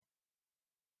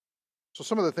So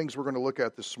some of the things we're going to look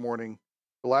at this morning,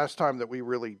 the last time that we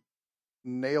really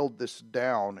nailed this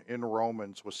down in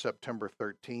Romans was September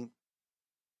 13th.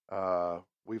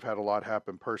 We've had a lot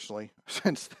happen personally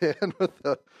since then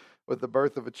with the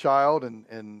birth of a child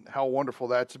and how wonderful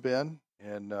that's been,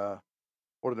 and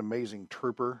what an amazing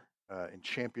trooper and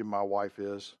champion my wife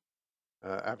is.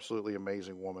 Absolutely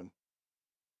amazing woman.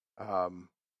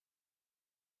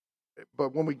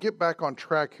 But when we get back on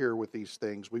track here with these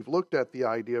things, we've looked at the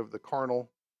idea of the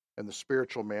carnal and the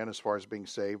spiritual man as far as being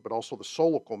saved, but also the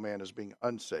soulical man as being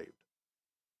unsaved.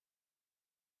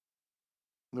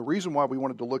 And the reason why we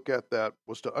wanted to look at that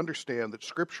was to understand that,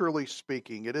 scripturally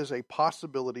speaking, it is a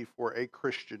possibility for a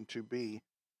Christian to be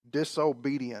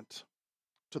disobedient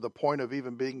to the point of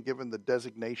even being given the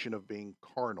designation of being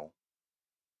carnal.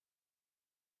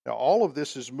 Now, all of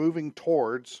this is moving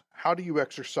towards how do you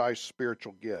exercise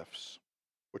spiritual gifts,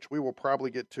 which we will probably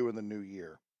get to in the new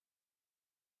year.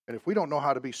 And if we don't know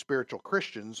how to be spiritual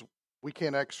Christians, we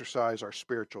can't exercise our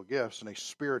spiritual gifts in a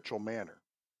spiritual manner.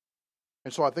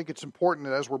 And so I think it's important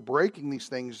that as we're breaking these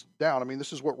things down,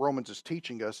 this is what Romans is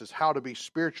teaching us, is how to be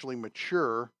spiritually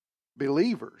mature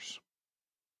believers.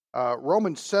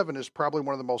 Romans 7 is probably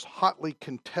one of the most hotly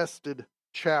contested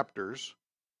chapters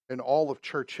in all of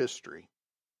church history.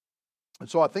 And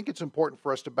so I think it's important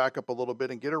for us to back up a little bit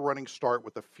and get a running start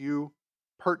with a few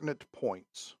pertinent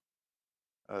points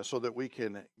so that we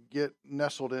can get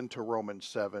nestled into Romans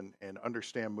 7 and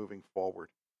understand moving forward.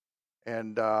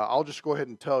 And I'll just go ahead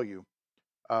and tell you,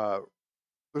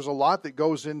 there's a lot that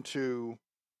goes into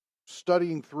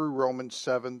studying through Romans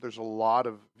 7. There's a lot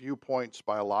of viewpoints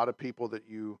by a lot of people that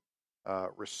you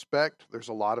respect. There's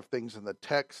a lot of things in the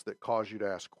text that cause you to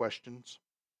ask questions.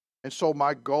 And so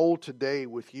my goal today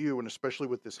with you, and especially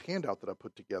with this handout that I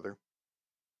put together,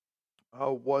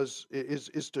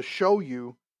 is to show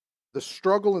you the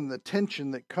struggle and the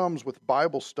tension that comes with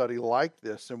Bible study like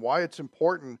this, and why it's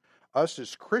important, us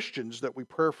as Christians, that we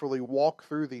prayerfully walk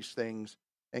through these things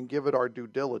and give it our due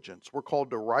diligence. We're called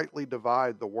to rightly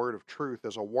divide the word of truth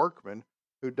as a workman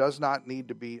who does not need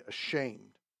to be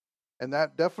ashamed. And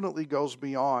that definitely goes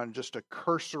beyond just a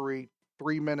cursory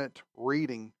 3-minute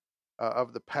reading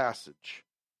of the passage.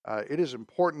 It is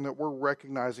important that we're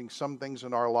recognizing some things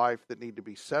in our life that need to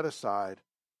be set aside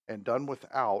and done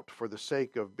without for the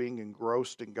sake of being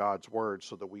engrossed in God's word,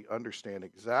 so that we understand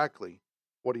exactly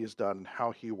what he has done and how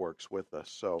he works with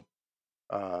us. So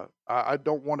I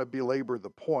don't want to belabor the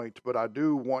point, but I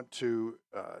do want to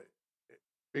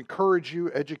encourage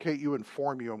you, educate you,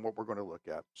 inform you on what we're going to look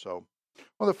at. So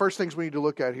one of the first things we need to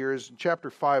look at here is in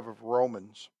chapter 5 of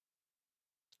Romans.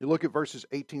 You look at verses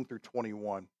 18 through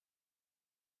 21.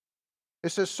 It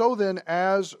says, "So then,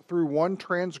 as through one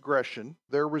transgression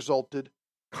there resulted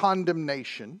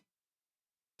condemnation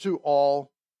to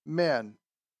all men."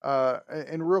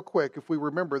 And real quick, if we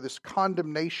remember, this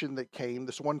condemnation that came,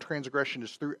 this one transgression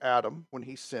is through Adam when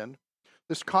he sinned.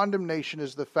 This condemnation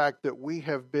is the fact that we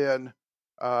have been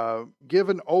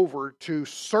given over to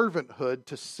servanthood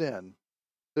to sin,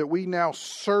 that we now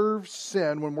serve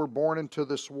sin when we're born into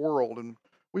this world. And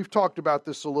we've talked about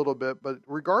this a little bit, but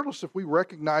regardless if we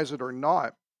recognize it or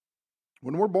not,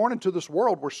 when we're born into this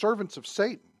world, we're servants of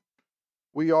Satan.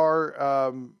 We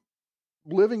are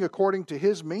living according to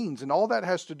his means, and all that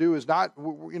has to do is not,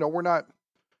 we're not,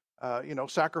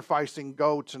 sacrificing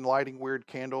goats and lighting weird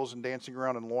candles and dancing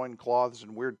around in loincloths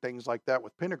and weird things like that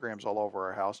with pentagrams all over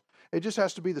our house. It just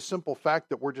has to be the simple fact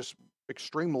that we're just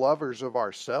extreme lovers of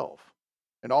ourselves.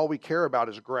 And all we care about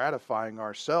is gratifying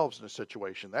ourselves in a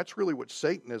situation. That's really what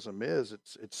Satanism is.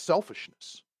 It's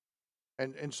selfishness.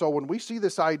 And so when we see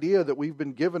this idea that we've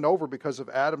been given over because of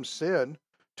Adam's sin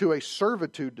to a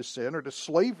servitude to sin or to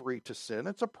slavery to sin,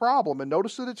 it's a problem. And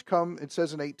notice that it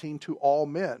says in 18, to all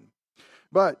men.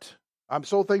 But I'm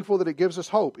so thankful that it gives us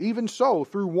hope. Even so,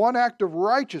 through one act of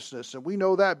righteousness, and we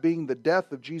know that being the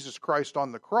death of Jesus Christ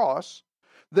on the cross,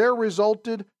 there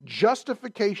resulted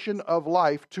justification of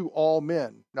life to all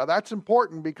men. Now that's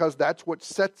important because that's what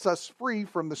sets us free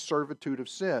from the servitude of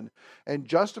sin. And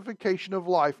justification of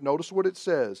life, notice what it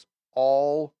says,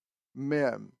 all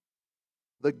men.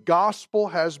 The gospel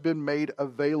has been made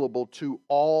available to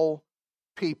all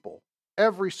people,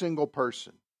 every single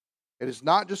person. It is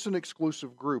not just an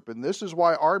exclusive group. And this is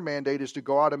why our mandate is to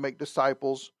go out and make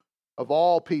disciples of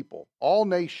all people, all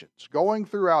nations, going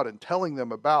throughout and telling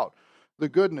them about the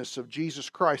goodness of Jesus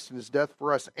Christ and his death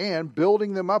for us, and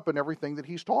building them up in everything that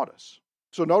he's taught us.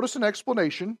 So notice an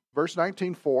explanation, verse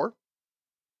 19:4.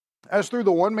 As through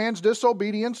the one man's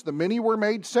disobedience, the many were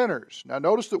made sinners. Now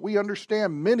notice that we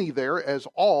understand many there as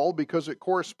all, because it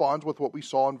corresponds with what we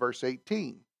saw in verse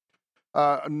 18.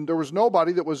 And there was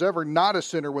nobody that was ever not a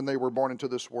sinner when they were born into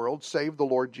this world, save the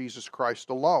Lord Jesus Christ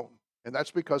alone. And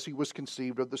that's because he was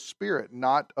conceived of the Spirit,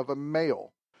 not of a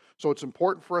male. So it's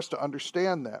important for us to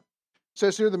understand that. It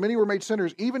says here, the many were made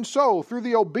sinners. Even so, through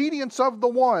the obedience of the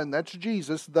one, that's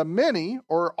Jesus, the many,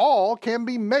 or all, can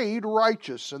be made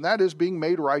righteous. And that is being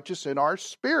made righteous in our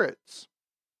spirits.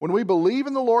 When we believe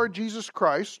in the Lord Jesus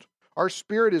Christ, our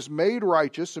spirit is made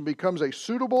righteous and becomes a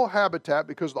suitable habitat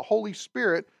because the Holy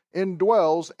Spirit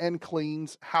indwells and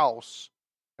cleans house.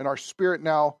 And our spirit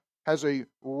now has a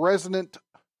resonant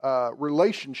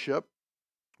relationship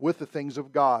with the things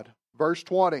of God. Verse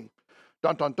 20.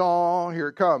 Dun, dun, dun, here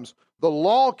it comes. The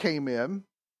law came in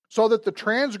so that the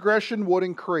transgression would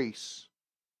increase.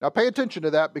 Now pay attention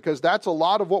to that because that's a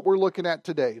lot of what we're looking at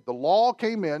today. The law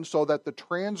came in so that the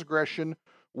transgression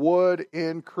would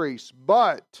increase.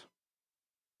 But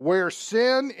where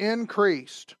sin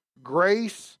increased,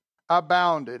 grace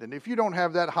abounded. And if you don't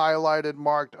have that highlighted,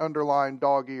 marked, underlined,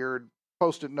 dog-eared,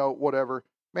 post-it note, whatever,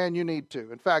 man, you need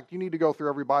to. In fact, you need to go through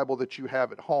every Bible that you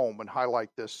have at home and highlight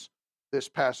this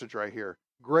passage right here.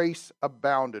 Grace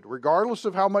abounded, regardless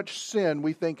of how much sin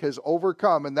we think has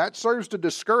overcome. And that serves to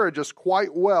discourage us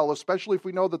quite well, especially if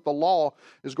we know that the law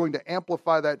is going to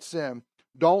amplify that sin.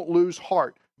 Don't lose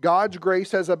heart. God's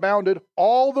grace has abounded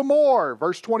all the more.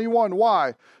 Verse 21,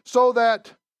 why? So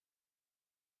that,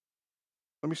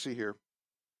 let me see here.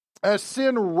 As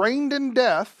sin reigned in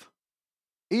death,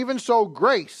 even so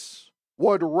grace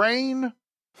would reign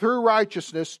through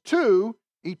righteousness to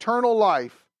eternal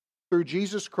life through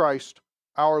Jesus Christ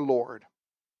our Lord.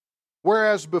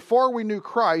 Whereas before we knew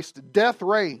Christ, death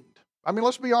reigned. I mean,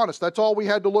 let's be honest, that's all we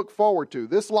had to look forward to.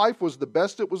 This life was the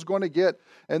best it was going to get,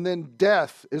 and then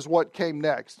death is what came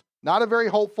next. Not a very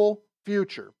hopeful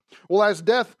future. Well, as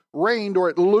death reigned, or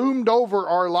it loomed over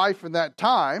our life in that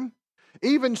time,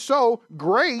 even so,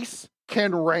 grace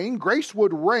can reign. Grace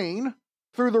would reign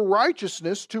through the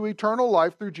righteousness to eternal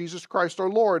life through Jesus Christ our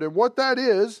Lord. And what that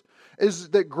is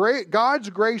that God's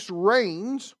grace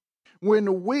reigns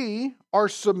when we are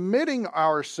submitting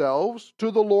ourselves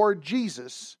to the Lord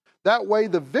Jesus. That way,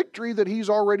 the victory that he's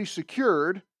already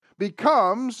secured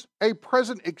becomes a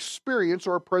present experience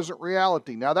or a present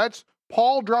reality. Now, that's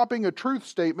Paul dropping a truth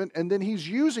statement, and then he's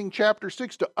using chapter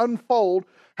 6 to unfold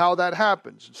how that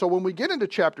happens. So when we get into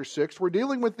chapter 6, we're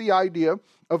dealing with the idea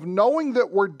of knowing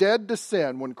that we're dead to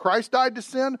sin. When Christ died to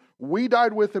sin, we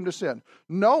died with him to sin.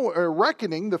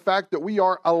 Reckoning the fact that we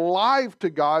are alive to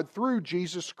God through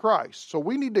Jesus Christ. So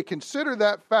we need to consider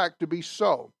that fact to be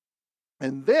so.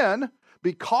 And then,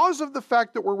 because of the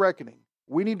fact that we're reckoning,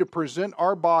 we need to present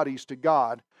our bodies to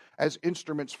God as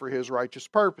instruments for his righteous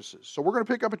purposes. So we're going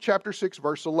to pick up at chapter 6,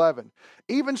 verse 11.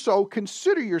 Even so,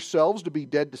 consider yourselves to be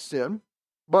dead to sin,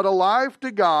 but alive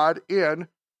to God in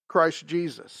Christ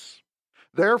Jesus.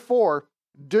 Therefore,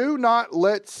 do not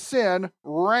let sin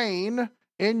reign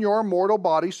in your mortal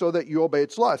body so that you obey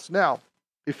its lusts. Now,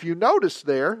 if you notice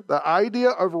there, the idea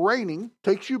of reigning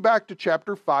takes you back to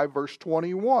chapter 5, verse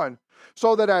 21.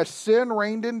 So that as sin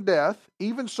reigned in death,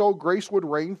 even so grace would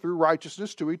reign through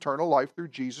righteousness to eternal life through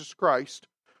Jesus Christ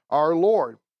our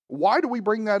Lord. Why do we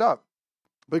bring that up?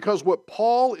 Because what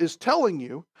Paul is telling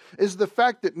you is the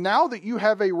fact that now that you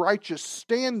have a righteous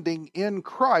standing in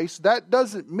Christ, that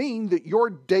doesn't mean that your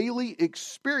daily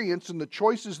experience and the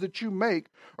choices that you make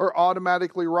are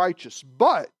automatically righteous.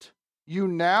 But you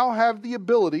now have the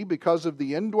ability, because of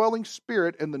the indwelling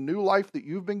Spirit and the new life that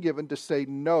you've been given, to say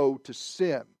no to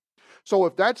sin. So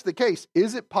if that's the case,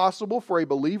 is it possible for a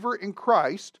believer in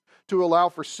Christ to allow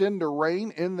for sin to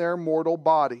reign in their mortal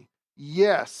body?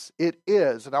 Yes, it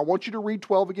is. And I want you to read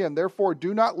 12 again. Therefore,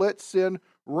 do not let sin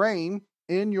reign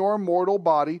in your mortal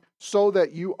body so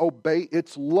that you obey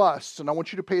its lusts. And I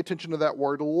want you to pay attention to that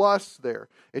word lust there.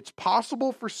 It's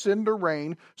possible for sin to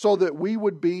reign so that we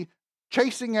would be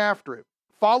chasing after it,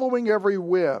 following every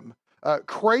whim,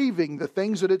 craving the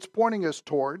things that it's pointing us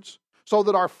towards, so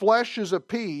that our flesh is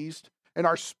appeased and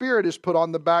our spirit is put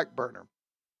on the back burner.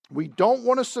 We don't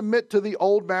want to submit to the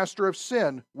old master of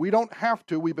sin. We don't have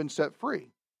to. We've been set free.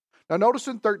 Now notice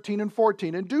in 13 and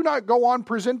 14, and do not go on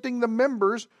presenting the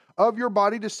members of your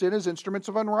body to sin as instruments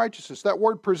of unrighteousness. That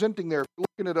word presenting there, if you're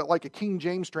looking at it like a King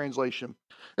James translation,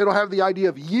 it'll have the idea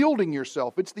of yielding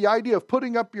yourself. It's the idea of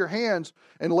putting up your hands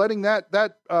and letting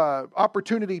that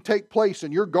opportunity take place,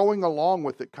 and you're going along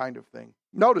with it kind of thing.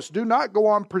 Notice, do not go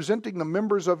on presenting the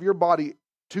members of your body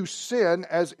to sin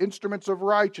as instruments of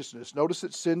righteousness. Notice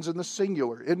it sin's in the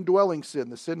singular, indwelling sin,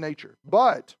 the sin nature.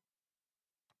 But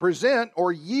present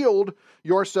or yield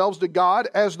yourselves to God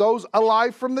as those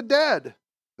alive from the dead.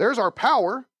 There's our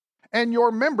power. And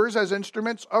your members as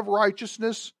instruments of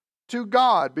righteousness to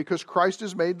God, because Christ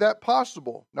has made that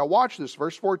possible. Now watch this,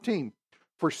 verse 14.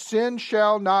 For sin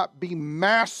shall not be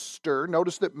master.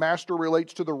 Notice that master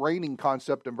relates to the reigning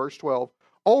concept in verse 12.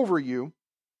 Over you.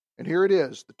 And here it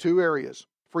is, the two areas.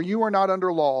 For you are not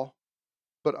under law,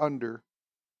 but under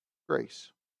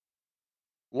grace.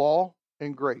 Law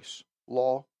and grace.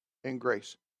 Law and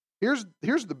grace. Here's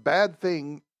the bad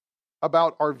thing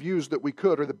about our views that we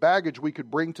could, or the baggage we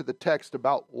could bring to the text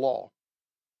about law.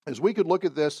 Is we could look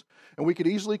at this and we could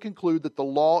easily conclude that the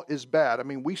law is bad. I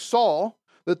mean, we saw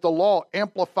that the law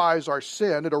amplifies our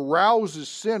sin. It arouses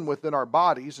sin within our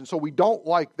bodies, and so we don't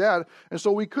like that. And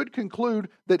so we could conclude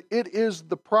that it is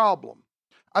the problem.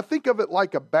 I think of it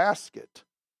like a basket.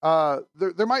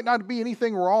 There might not be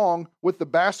anything wrong with the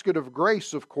basket of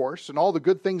grace, of course, and all the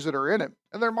good things that are in it.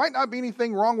 And there might not be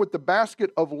anything wrong with the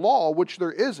basket of law, which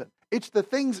there isn't. It's the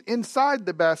things inside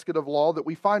the basket of law that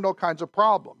we find all kinds of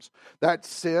problems. That's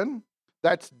sin,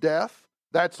 that's death,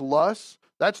 that's lust,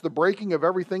 that's the breaking of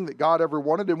everything that God ever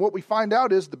wanted. And what we find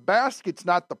out is the basket's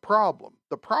not the problem.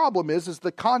 The problem is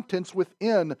the contents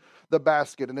within the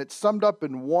basket. And it's summed up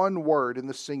in one word in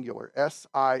the singular,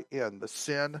 S-I-N, the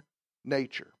sin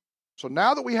nature. So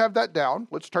now that we have that down,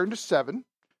 let's turn to 7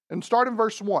 and start in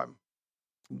verse 1.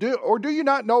 Do you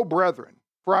not know, brethren?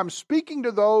 For I'm speaking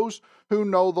to those who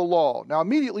know the law. Now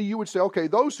immediately you would say, okay,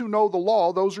 those who know the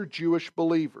law, those are Jewish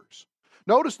believers.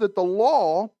 Notice that the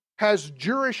law has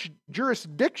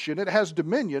jurisdiction, it has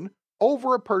dominion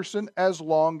over a person as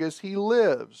long as he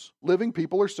lives. Living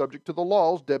people are subject to the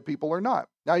laws, dead people are not.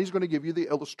 Now he's going to give you the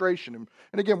illustration.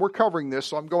 And again, we're covering this,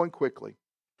 so I'm going quickly.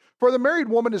 For the married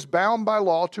woman is bound by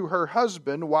law to her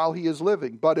husband while he is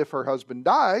living. But if her husband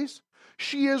dies,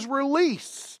 she is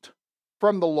released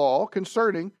from the law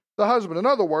concerning the husband. In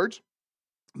other words,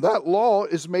 that law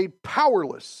is made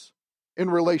powerless in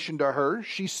relation to her.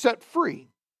 She's set free.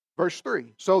 Verse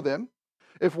 3, so then,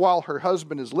 if while her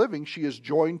husband is living, she is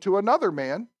joined to another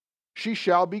man, she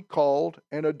shall be called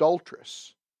an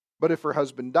adulteress. But if her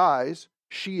husband dies,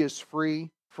 she is free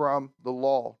from the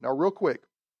law. Now, real quick,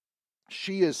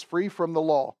 she is free from the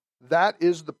law. That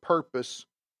is the purpose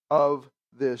of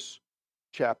this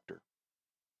chapter.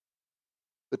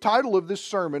 The title of this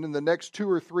sermon and the next 2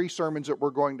 or 3 sermons that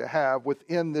we're going to have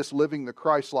within this Living the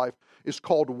Christ Life is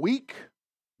called Weak,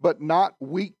 but Not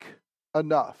Weak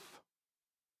Enough.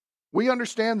 We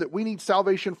understand that we need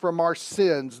salvation from our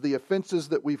sins, the offenses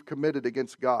that we've committed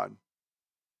against God.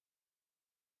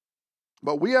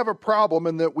 But we have a problem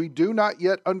in that we do not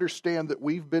yet understand that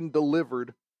we've been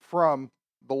delivered from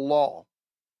the law.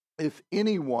 If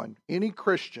anyone, any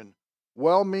Christian,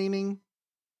 well-meaning,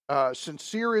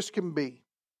 sincere as can be,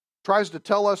 tries to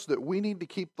tell us that we need to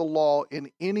keep the law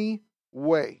in any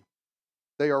way,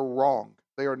 they are wrong.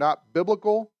 They are not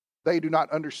biblical. They do not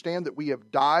understand that we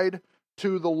have died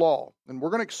to the law. And we're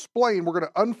going to explain, we're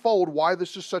going to unfold why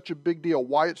this is such a big deal,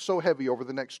 why it's so heavy over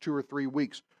the next 2 or 3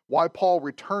 weeks, why Paul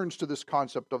returns to this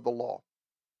concept of the law.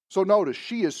 So notice,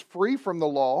 she is free from the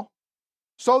law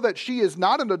so that she is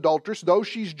not an adulteress, though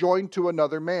she's joined to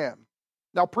another man.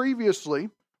 Now previously,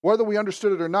 whether we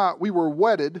understood it or not, we were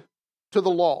wedded to the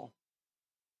law.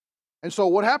 And so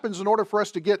what happens in order for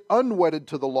us to get unwedded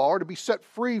to the law, or to be set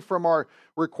free from our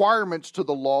requirements to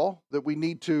the law that we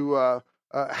need to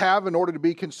have in order to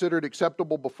be considered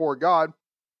acceptable before God,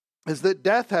 is that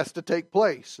death has to take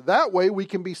place. That way we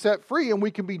can be set free and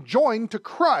we can be joined to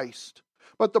Christ.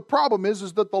 But the problem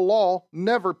is that the law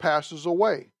never passes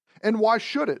away. And why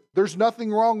should it? There's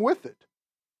nothing wrong with it.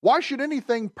 Why should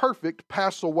anything perfect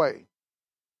pass away?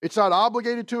 It's not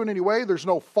obligated to in any way. There's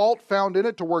no fault found in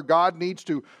it to where God needs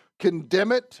to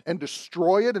condemn it and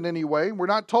destroy it in any way. We're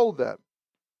not told that.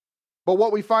 But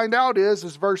what we find out is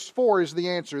verse 4 is the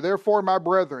answer. Therefore, my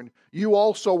brethren, you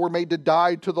also were made to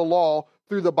die to the law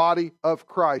through the body of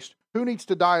Christ. Who needs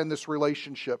to die in this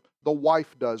relationship? The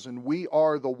wife does, and we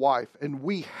are the wife. And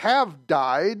we have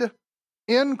died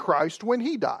in Christ when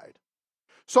he died,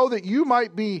 so that you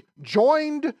might be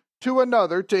joined to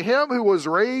another, to him who was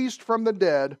raised from the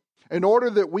dead, in order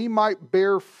that we might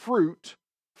bear fruit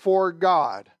for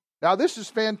God. Now this is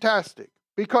fantastic,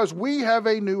 because we have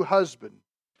a new husband.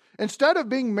 Instead of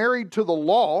being married to the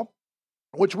law,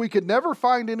 which we could never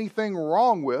find anything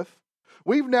wrong with,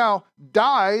 we've now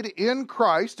died in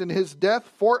Christ and his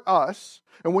death for us.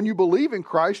 And when you believe in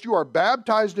Christ, you are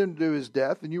baptized into his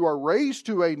death and you are raised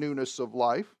to a newness of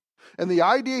life. And the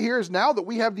idea here is now that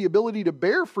we have the ability to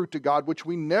bear fruit to God, which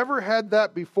we never had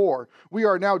that before. We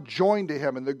are now joined to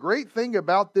him. And the great thing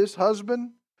about this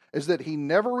husband is that he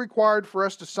never required for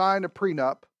us to sign a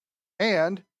prenup,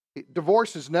 and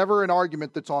divorce is never an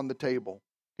argument that's on the table.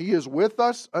 He is with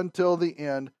us until the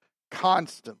end,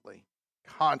 constantly.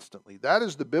 constantly. That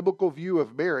is the biblical view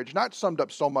of marriage, not summed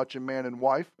up so much in man and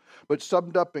wife, but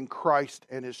summed up in Christ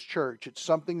and his church. It's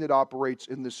something that operates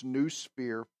in this new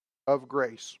sphere of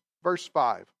grace. Verse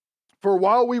 5. For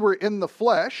while we were in the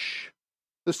flesh,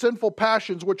 the sinful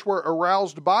passions which were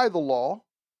aroused by the law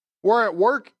were at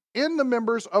work in the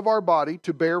members of our body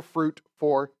to bear fruit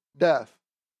for death.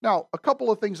 Now, a couple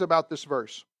of things about this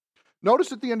verse.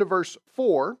 Notice at the end of verse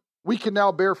 4, we can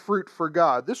now bear fruit for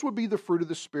God. This would be the fruit of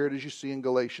the Spirit as you see in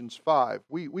Galatians 5.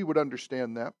 We would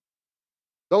understand that.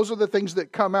 Those are the things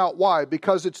that come out. Why?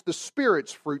 Because it's the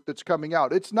Spirit's fruit that's coming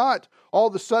out. It's not all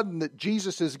of a sudden that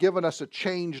Jesus has given us a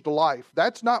changed life.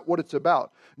 That's not what it's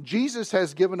about. Jesus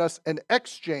has given us an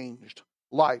exchanged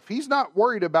life. He's not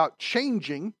worried about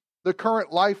changing the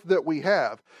current life that we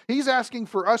have. He's asking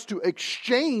for us to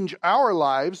exchange our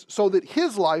lives so that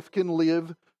His life can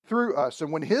live through us.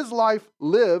 And when His life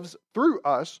lives through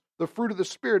us, the fruit of the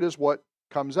Spirit is what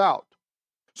comes out.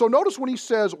 So notice when he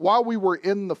says, while we were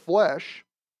in the flesh,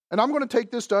 and I'm going to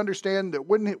take this to understand that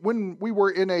when we were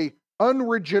in a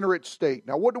unregenerate state.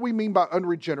 Now, what do we mean by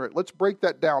unregenerate? Let's break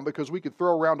that down because we could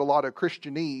throw around a lot of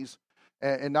Christianese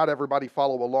and not everybody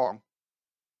follow along.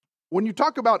 When you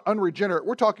talk about unregenerate,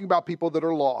 we're talking about people that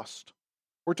are lost.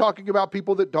 We're talking about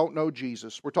people that don't know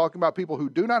Jesus. We're talking about people who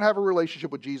do not have a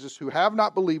relationship with Jesus, who have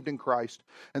not believed in Christ.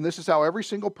 And this is how every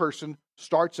single person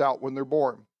starts out when they're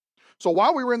born. So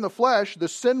while we were in the flesh, the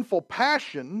sinful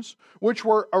passions, which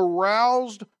were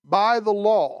aroused by the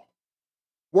law,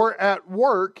 were at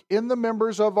work in the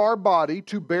members of our body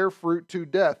to bear fruit to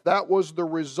death. That was the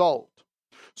result.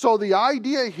 So the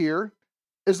idea here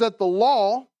is that the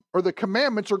law or the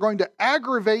commandments are going to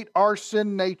aggravate our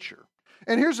sin nature.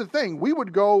 And here's the thing, we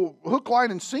would go hook, line,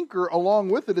 and sinker along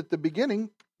with it at the beginning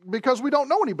because we don't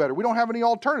know any better. We don't have any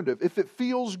alternative. If it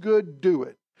feels good, do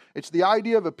it. It's the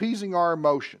idea of appeasing our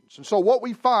emotions. And so what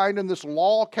we find in this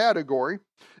law category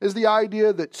is the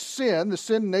idea that sin, the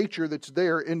sin nature that's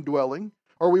there indwelling,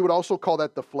 or we would also call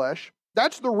that the flesh,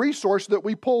 that's the resource that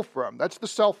we pull from. That's the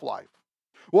self-life.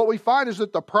 What we find is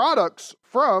that the products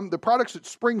that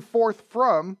spring forth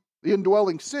from the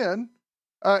indwelling sin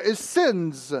is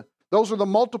sins. Those are the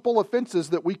multiple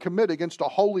offenses that we commit against a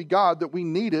holy God that we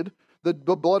needed the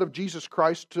blood of Jesus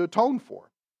Christ to atone for.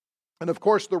 And of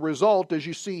course, the result, as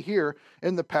you see here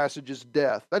in the passage, is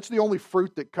death. That's the only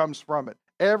fruit that comes from it.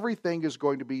 Everything is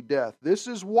going to be death. This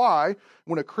is why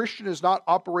when a Christian is not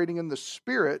operating in the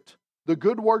Spirit, the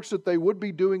good works that they would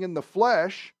be doing in the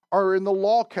flesh are in the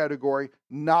law category,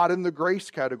 not in the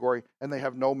grace category, and they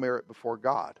have no merit before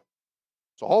God.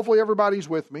 So hopefully everybody's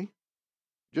with me.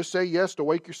 Just say yes to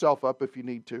wake yourself up if you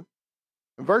need to.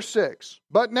 In verse 6,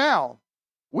 but now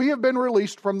we have been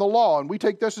released from the law, and we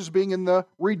take this as being in the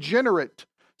regenerate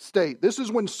state. This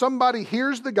is when somebody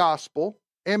hears the gospel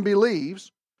and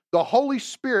believes, the Holy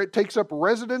Spirit takes up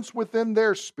residence within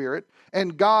their spirit,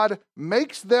 and God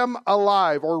makes them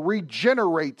alive or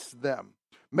regenerates them,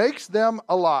 makes them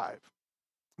alive.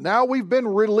 Now we've been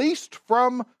released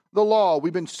from the law.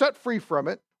 We've been set free from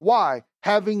it. Why?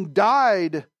 Having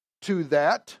died to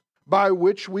that by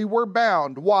which we were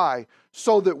bound. Why?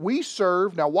 So that we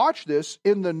serve, now watch this,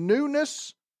 in the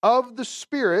newness of the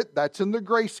Spirit, that's in the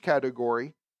grace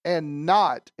category, and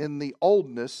not in the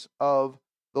oldness of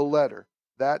the letter.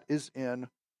 That is in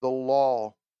the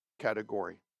law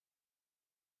category.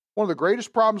 One of the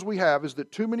greatest problems we have is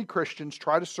that too many Christians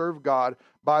try to serve God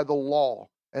by the law,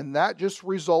 and that just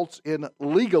results in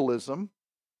legalism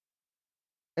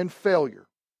and failure.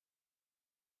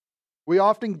 We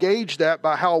often gauge that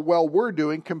by how well we're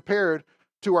doing compared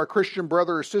to our Christian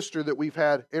brother or sister that we've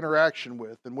had interaction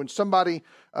with. And when somebody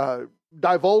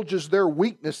divulges their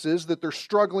weaknesses that they're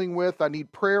struggling with, I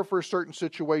need prayer for a certain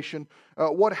situation,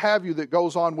 what have you that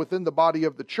goes on within the body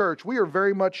of the church, we are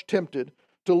very much tempted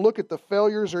to look at the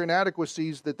failures or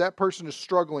inadequacies that that person is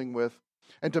struggling with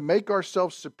and to make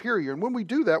ourselves superior. And when we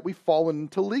do that, we fall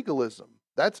into legalism.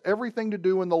 That's everything to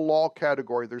do in the law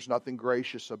category. There's nothing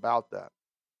gracious about that.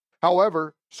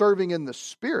 However, serving in the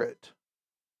Spirit,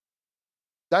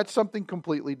 that's something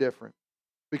completely different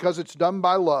because it's done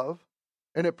by love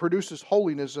and it produces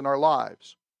holiness in our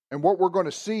lives. And what we're going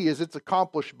to see is it's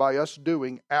accomplished by us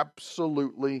doing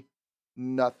absolutely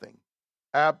nothing.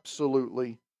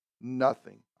 Absolutely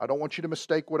nothing. I don't want you to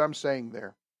mistake what I'm saying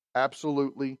there.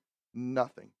 Absolutely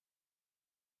nothing.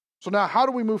 So now, how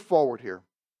do we move forward here?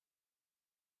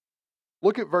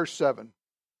 Look at verse 7.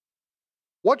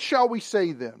 What shall we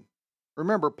say then?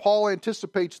 Remember, Paul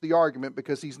anticipates the argument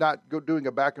because he's not doing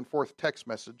a back and forth text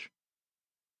message.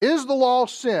 Is the law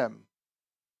sin?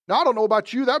 Now, I don't know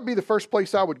about you, that would be the first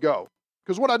place I would go.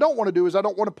 Because what I don't want to do is I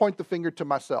don't want to point the finger to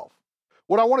myself.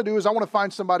 What I want to do is I want to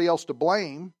find somebody else to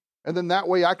blame, and then that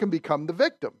way I can become the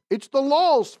victim. It's the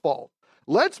law's fault.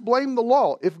 Let's blame the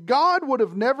law. If God would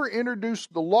have never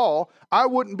introduced the law, I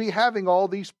wouldn't be having all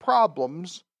these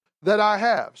problems that I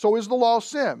have. So is the law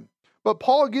sin? But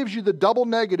Paul gives you the double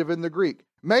negative in the Greek.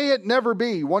 May it never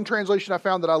be. One translation I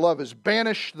found that I love is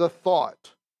banish the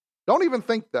thought. Don't even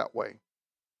think that way.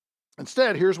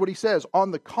 Instead, here's what he says.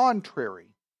 On the contrary,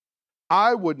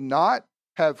 I would not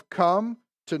have come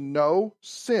to know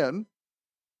sin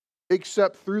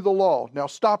except through the law. Now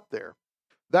stop there.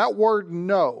 That word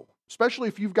know, especially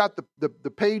if you've got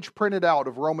the page printed out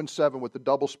of Romans 7 with the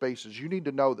double spaces, you need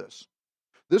to know this.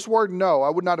 This word know, I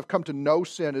would not have come to know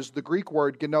sin, is the Greek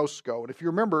word gnosko. And if you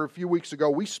remember a few weeks ago,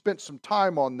 we spent some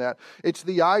time on that. It's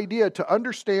the idea to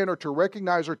understand or to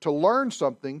recognize or to learn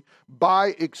something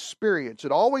by experience.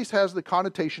 It always has the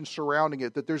connotation surrounding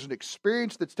it that there's an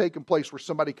experience that's taken place where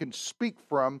somebody can speak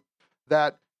from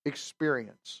that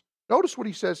experience. Notice what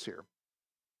he says here.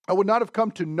 I would not have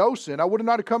come to know sin. I would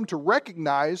not have come to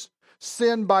recognize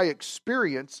sin by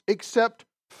experience except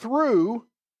through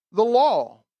the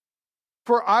law.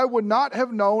 For I would not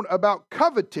have known about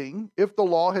coveting if the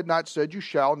law had not said you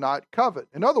shall not covet.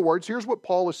 In other words, here's what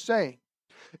Paul is saying.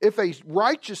 If a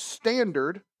righteous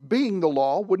standard, being the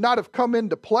law, would not have come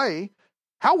into play,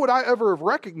 how would I ever have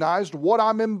recognized what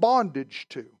I'm in bondage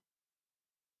to?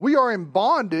 We are in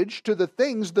bondage to the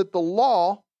things that the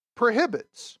law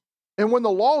prohibits. And when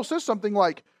the law says something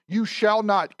like, you shall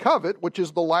not covet, which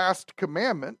is the last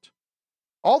commandment,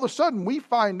 all of a sudden we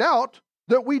find out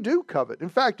that we do covet. In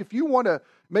fact, if you want to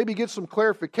maybe get some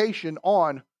clarification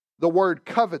on the word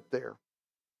covet there,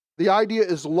 the idea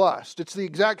is lust. It's the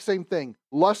exact same thing,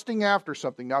 lusting after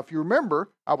something. Now, if you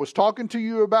remember, I was talking to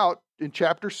you about in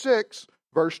chapter 6,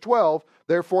 verse 12,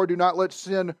 therefore do not let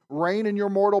sin reign in your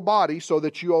mortal body so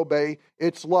that you obey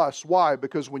its lusts. Why?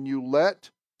 Because when you let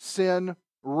sin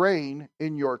reign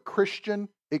in your Christian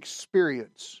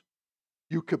experience,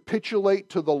 you capitulate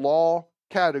to the law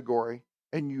category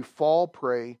and you fall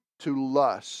prey to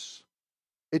lust.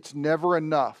 It's never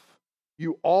enough.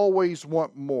 You always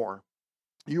want more.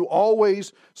 You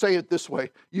always, say it this way,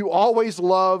 you always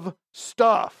love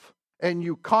stuff and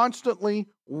you constantly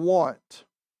want.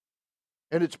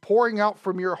 And it's pouring out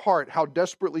from your heart how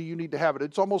desperately you need to have it.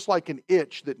 It's almost like an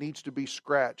itch that needs to be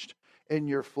scratched in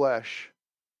your flesh.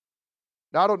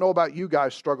 Now, I don't know about you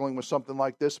guys struggling with something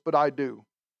like this, but I do.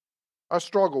 I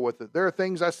struggle with it. There are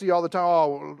things I see all the time.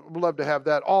 Oh, I'd love to have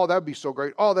that. Oh, that'd be so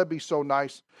great. Oh, that'd be so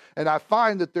nice. And I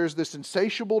find that there's this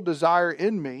insatiable desire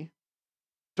in me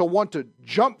to want to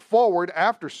jump forward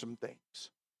after some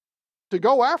things, to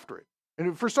go after it.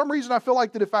 And for some reason, I feel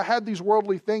like that if I had these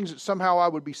worldly things, that somehow I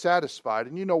would be satisfied.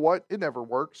 And you know what? It never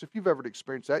works. If you've ever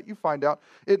experienced that, you find out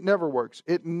it never works.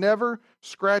 It never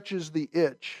scratches the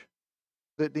itch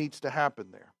that needs to happen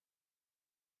there.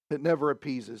 It never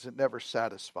appeases. It never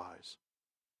satisfies.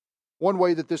 One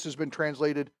way that this has been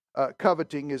translated,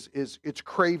 coveting, is it's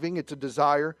craving, it's a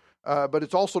desire, but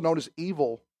it's also known as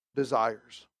evil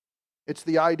desires. It's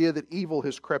the idea that evil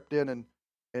has crept in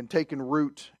and taken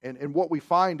root. And what we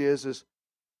find is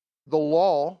the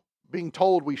law, being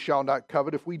told we shall not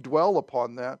covet, if we dwell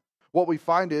upon that, what we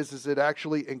find is it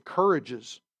actually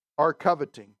encourages our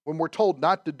coveting. When we're told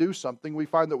not to do something, we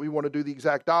find that we want to do the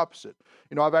exact opposite.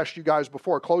 You know, I've asked you guys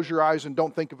before, close your eyes and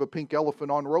don't think of a pink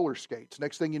elephant on roller skates.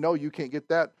 Next thing you know, you can't get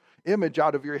that image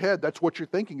out of your head. That's what you're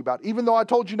thinking about. Even though I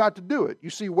told you not to do it.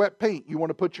 You see wet paint, you want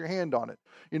to put your hand on it.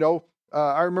 You know,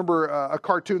 I remember a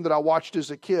cartoon that I watched as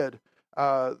a kid.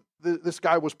 This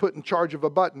guy was put in charge of a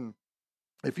button.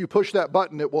 If you push that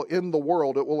button, it will end the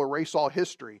world. It will erase all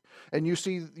history. And you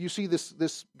see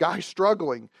this guy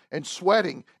struggling and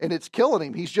sweating, and it's killing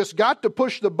him. He's just got to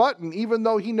push the button, even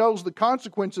though he knows the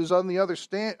consequences on the other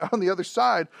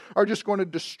side are just going to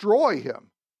destroy him.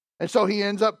 And so he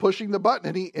ends up pushing the button,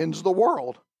 and he ends the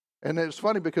world. And it's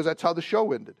funny because that's how the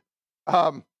show ended.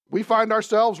 We find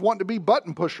ourselves wanting to be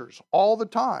button pushers all the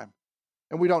time,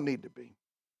 and we don't need to be.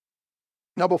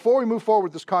 Now, before we move forward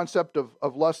with this concept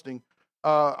of lusting,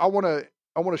 I want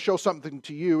to show something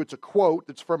to you. It's a quote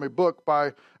that's from a book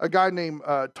by a guy named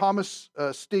Thomas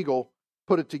Stiegel.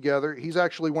 Put it together. He's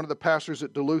actually one of the pastors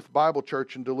at Duluth Bible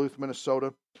Church in Duluth,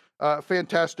 Minnesota. A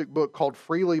fantastic book called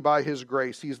Freely by His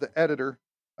Grace. He's the editor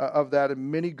of that,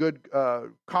 and many good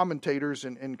commentators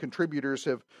and contributors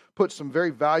have put some very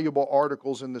valuable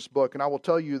articles in this book. And I will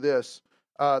tell you this.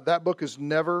 That book is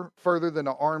never further than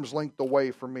an arm's length away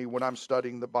from me when I'm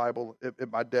studying the Bible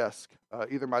at my desk,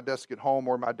 either my desk at home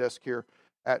or my desk here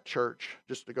at church.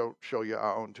 Just to go show you,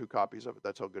 I own 2 copies of it.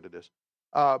 That's how good it is.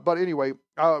 But anyway,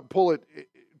 I pull it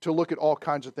to look at all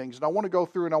kinds of things. And I want to go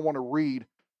through and I want to read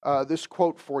this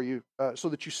quote for you so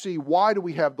that you see why do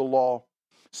we have the law.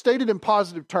 Stated in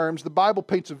positive terms, the Bible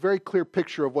paints a very clear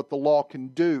picture of what the law can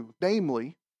do,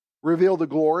 namely, reveal the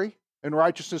glory and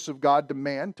righteousness of God to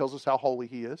man, tells us how holy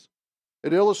He is.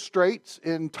 It illustrates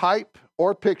in type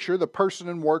or picture the person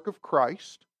and work of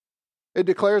Christ. It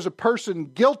declares a person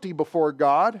guilty before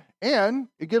God, and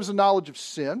it gives a knowledge of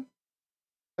sin.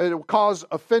 It will cause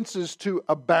offenses to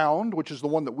abound, which is the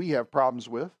one that we have problems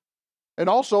with. And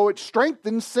also it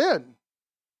strengthens sin.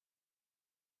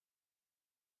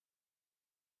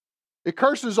 It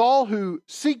curses all who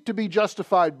seek to be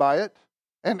justified by it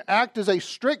and act as a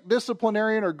strict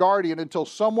disciplinarian or guardian until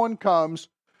someone comes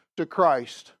to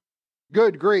Christ.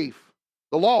 Good grief.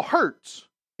 The law hurts,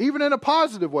 even in a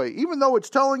positive way. Even though it's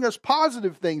telling us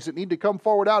positive things that need to come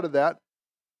forward out of that,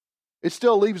 it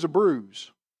still leaves a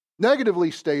bruise. Negatively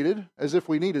stated, as if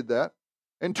we needed that,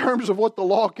 in terms of what the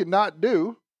law cannot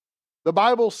do, the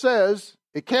Bible says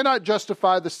it cannot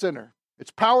justify the sinner. It's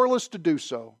powerless to do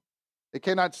so. It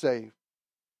cannot save.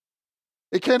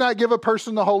 It cannot give a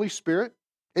person the Holy Spirit.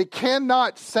 It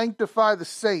cannot sanctify the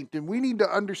saint. And we need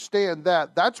to understand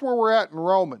that. That's where we're at in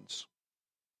Romans.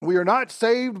 We are not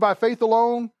saved by faith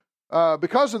alone,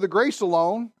 because of the grace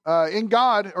alone, in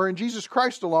God or in Jesus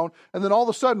Christ alone. And then all of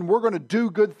a sudden we're going to do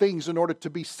good things in order to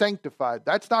be sanctified.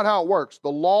 That's not how it works. The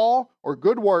law or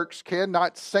good works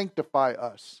cannot sanctify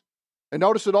us. And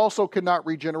notice it also cannot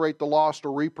regenerate the lost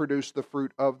or reproduce the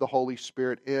fruit of the Holy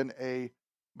Spirit in a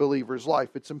believer's life.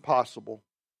 It's impossible.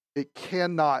 It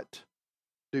cannot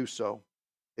do so.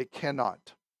 It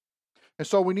cannot. And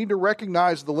so we need to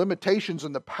recognize the limitations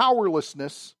and the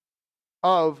powerlessness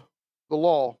of the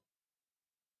law.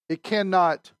 It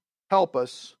cannot help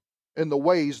us in the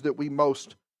ways that we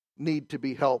most need to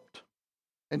be helped.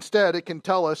 Instead, it can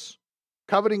tell us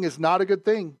coveting is not a good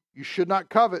thing. You should not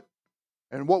covet.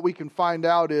 And what we can find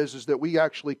out is that we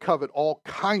actually covet all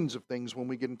kinds of things when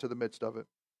we get into the midst of it.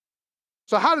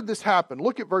 So how did this happen?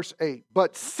 Look at verse 8.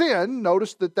 But sin,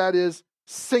 notice that is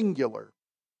singular.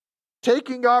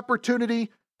 Taking opportunity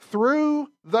through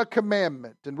the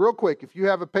commandment. And real quick, if you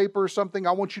have a paper or something,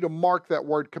 I want you to mark that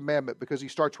word commandment because he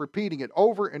starts repeating it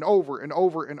over and over and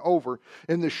over and over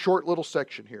in this short little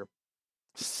section here.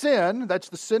 Sin, that's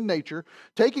the sin nature,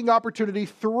 taking opportunity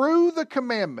through the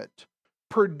commandment,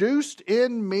 produced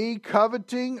in me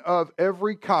coveting of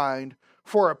every kind,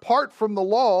 for apart from the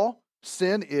law,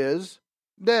 sin is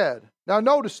dead. Now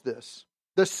notice this.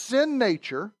 The sin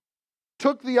nature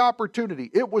took the opportunity.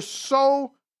 It was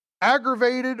so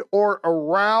aggravated or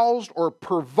aroused or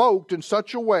provoked in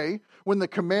such a way when the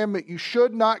commandment, you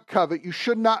should not covet, you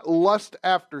should not lust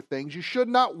after things, you should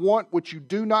not want what you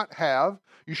do not have,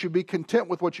 you should be content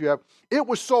with what you have. It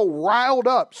was so riled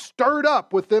up, stirred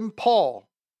up within Paul.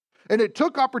 And it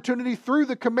took opportunity through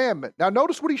the commandment. Now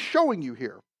notice what he's showing you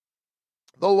here.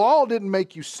 The law didn't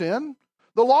make you sin.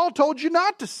 The law told you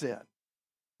not to sin.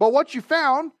 But what you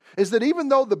found is that even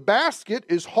though the basket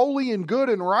is holy and good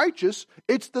and righteous,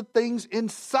 it's the things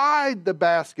inside the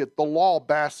basket, the law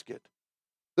basket,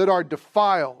 that are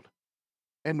defiled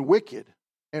and wicked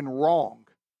and wrong.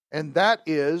 And that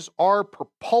is our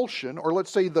propulsion, or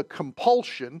let's say the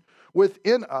compulsion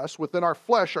within us, within our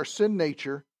flesh, our sin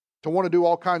nature, to want to do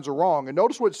all kinds of wrong. And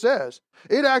notice what it says.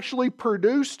 It actually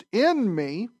produced in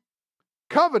me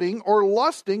coveting or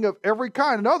lusting of every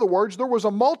kind. In other words, there was a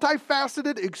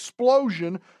multifaceted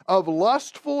explosion of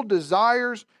lustful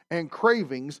desires and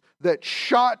cravings that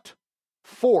shot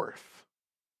forth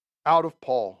out of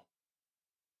Paul.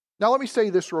 Now let me say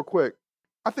this real quick.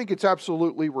 I think it's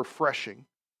absolutely refreshing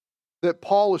that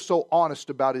Paul is so honest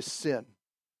about his sin.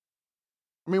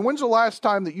 I mean, when's the last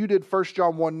time that you did 1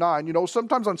 John 1:9? You know,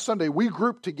 sometimes on Sunday we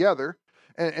group together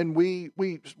and we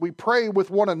pray with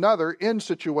one another in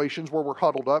situations where we're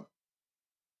huddled up.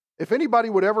 If anybody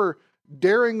would ever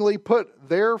daringly put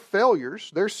their failures,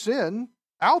 their sin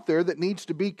out there that needs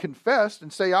to be confessed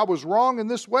and say, I was wrong in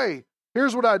this way.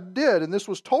 Here's what I did, and this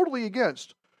was totally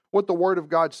against what the Word of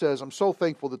God says. I'm so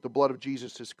thankful that the blood of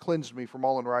Jesus has cleansed me from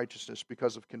all unrighteousness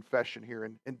because of confession here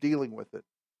and dealing with it.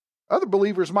 Other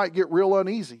believers might get real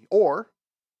uneasy, or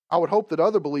I would hope that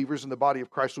other believers in the body of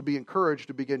Christ would be encouraged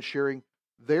to begin sharing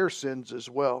their sins as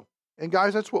well. And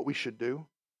guys, that's what we should do.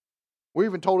 We're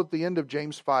even told at the end of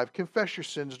James 5, confess your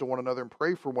sins to one another and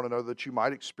pray for one another that you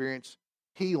might experience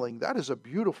healing. That is a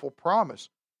beautiful promise.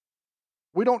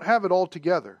 We don't have it all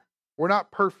together. We're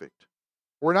not perfect.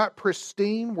 We're not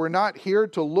pristine. We're not here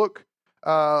to look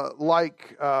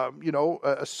like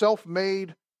a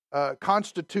self-made,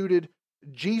 constituted,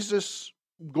 Jesus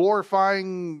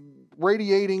glorifying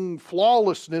radiating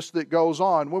flawlessness that goes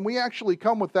on. When we actually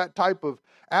come with that type of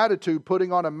attitude,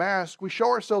 putting on a mask, we show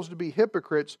ourselves to be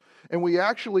hypocrites, and we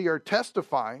actually are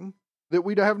testifying that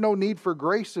we have no need for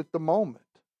grace at the moment.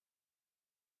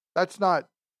 That's not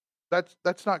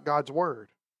God's word.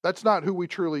 That's not who we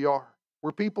truly are.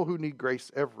 We're people who need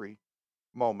grace every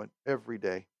moment, every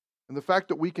day. And the fact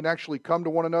that we can actually come to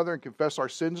one another and confess our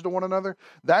sins to one another,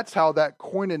 that's how that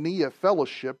koinonia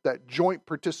fellowship, that joint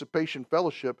participation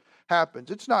fellowship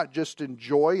happens. It's not just in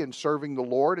joy in serving the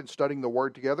Lord and studying the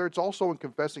Word together. It's also in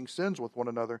confessing sins with one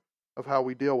another of how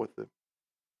we deal with it.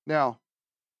 Now,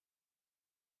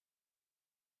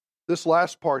 this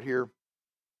last part here,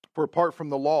 for apart from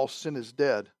the law, sin is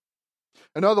dead.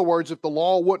 In other words, if the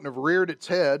law wouldn't have reared its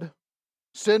head,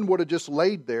 sin would have just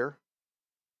laid there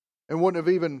and wouldn't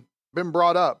have even been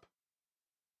brought up.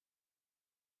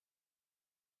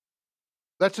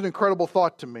 That's an incredible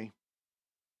thought to me.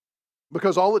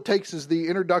 Because all it takes is the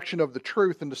introduction of the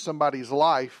truth into somebody's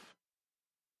life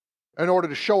in order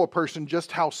to show a person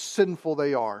just how sinful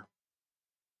they are.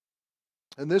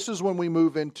 And this is when we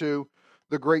move into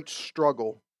the great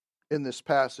struggle in this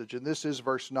passage. And this is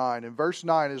verse 9. And verse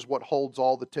 9 is what holds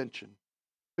all the tension.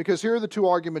 Because here are the two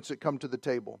arguments that come to the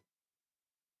table.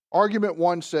 Argument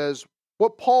 1 says,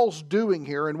 what Paul's doing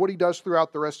here and what he does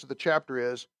throughout the rest of the chapter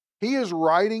is, he is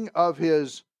writing of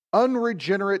his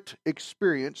unregenerate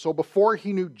experience. So before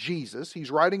he knew Jesus,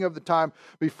 he's writing of the time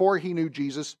before he knew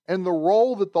Jesus and the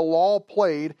role that the law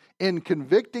played in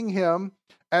convicting him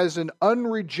as an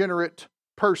unregenerate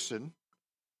person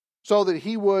so that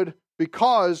he would,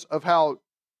 because of how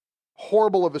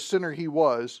horrible of a sinner he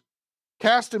was,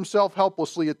 cast himself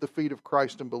helplessly at the feet of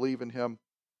Christ and believe in him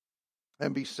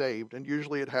and be saved. And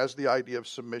usually it has the idea of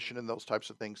submission and those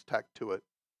types of things tacked to it.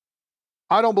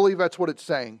 I don't believe that's what it's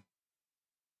saying.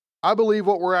 I believe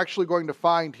what we're actually going to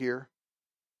find here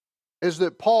is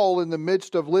that Paul, in the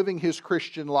midst of living his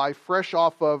Christian life, fresh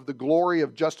off of the glory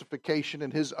of justification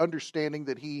and his understanding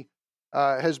that he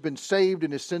has been saved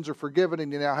and his sins are forgiven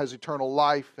and he now has eternal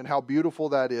life and how beautiful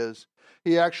that is,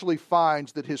 he actually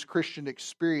finds that his Christian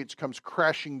experience comes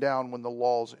crashing down when the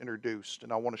law is introduced.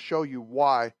 And I want to show you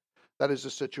why that is the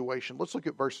situation. Let's look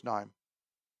at verse 9.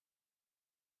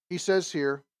 He says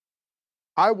here,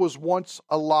 I was once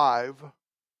alive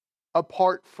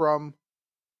apart from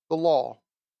the law.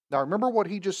 Now remember what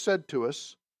he just said to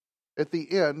us at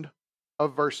the end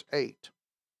of verse 8.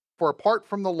 For apart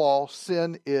from the law,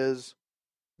 sin is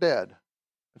dead.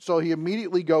 And so he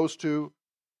immediately goes to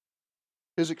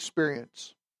his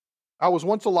experience. I was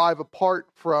once alive apart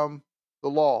from the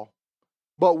law.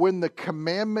 But when the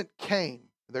commandment came,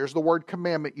 there's the word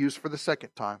commandment used for the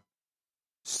second time.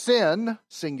 Sin,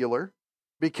 singular,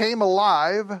 became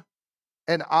alive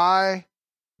and I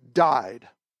died.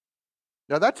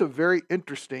 Now that's a very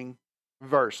interesting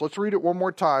verse. Let's read it one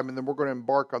more time and then we're going to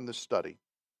embark on this study.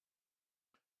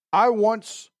 I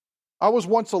was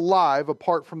once alive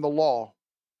apart from the law,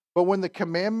 but when the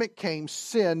commandment came,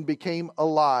 sin became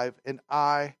alive and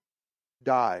I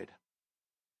died.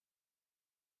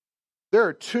 There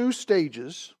are two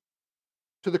stages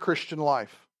to the Christian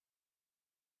life.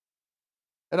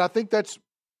 And I think that's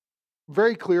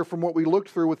very clear from what we looked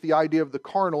through with the idea of the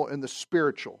carnal and the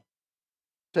spiritual.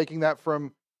 Taking that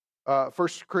from 1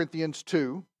 Corinthians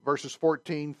 2, verses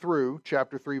 14 through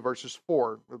chapter 3, verses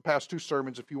 4. The past two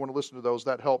sermons, if you want to listen to those,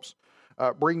 that helps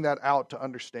bring that out to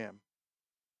understand.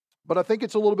 But I think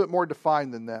it's a little bit more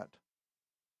defined than that.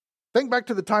 Think back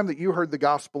to the time that you heard the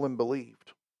gospel and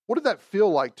believed. What did that feel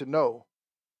like to know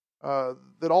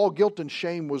that all guilt and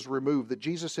shame was removed, that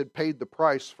Jesus had paid the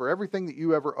price for everything that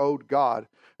you ever owed God,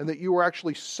 and that you were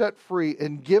actually set free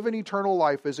and given eternal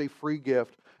life as a free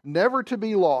gift, never to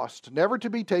be lost, never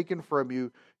to be taken from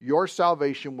you? Your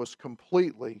salvation was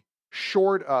completely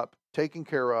shored up, taken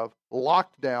care of,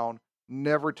 locked down,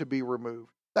 never to be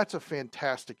removed. That's a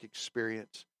fantastic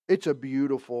experience. It's a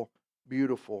beautiful,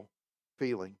 beautiful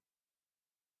feeling.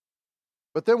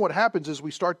 But then what happens is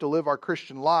we start to live our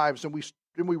Christian lives and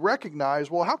we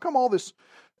recognize, well, how come all this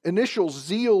initial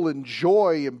zeal and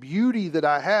joy and beauty that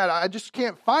I had, I just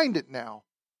can't find it now?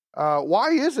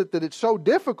 Why is it that it's so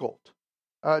difficult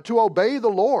to obey the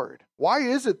Lord? Why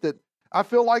is it that I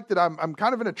feel like that I'm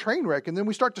kind of in a train wreck? And then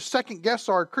we start to second guess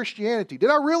our Christianity. Did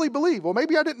I really believe? Well,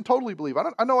 maybe I didn't totally believe.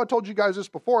 I know I told you guys this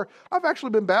before. I've actually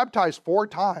been baptized 4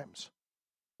 times.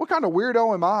 What kind of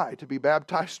weirdo am I to be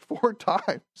baptized 4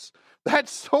 times?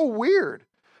 That's so weird.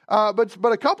 But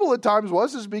a couple of times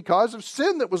is because of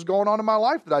sin that was going on in my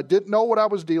life that I didn't know what I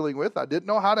was dealing with. I didn't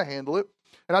know how to handle it.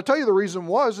 And I'll tell you the reason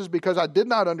is because I did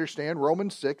not understand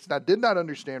Romans 6, and I did not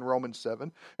understand Romans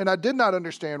 7, and I did not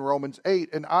understand Romans 8,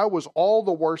 and I was all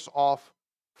the worse off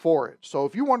for it. So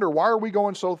if you wonder why are we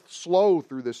going so slow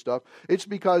through this stuff, it's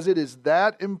because it is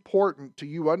that important to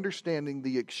you understanding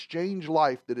the exchange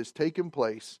life that has taken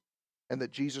place and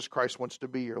that Jesus Christ wants to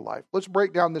be your life. Let's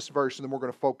break down this verse, and then we're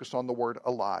going to focus on the word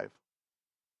alive.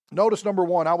 Notice number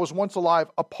 1, I was once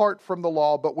alive apart from the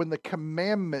law, but when the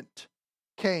commandment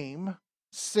came,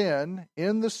 sin,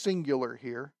 in the singular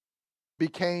here,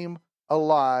 became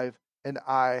alive and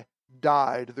I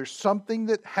died. There's something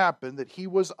that happened that he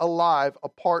was alive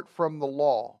apart from the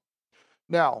law.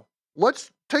 Now,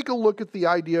 let's take a look at the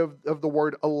idea of the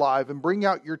word alive and bring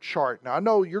out your chart. Now, I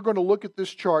know you're going to look at this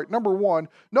chart. Number 1,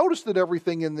 notice that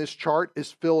everything in this chart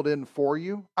is filled in for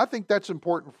you. I think that's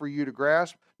important for you to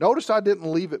grasp. Notice I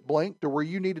didn't leave it blank to where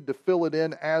you needed to fill it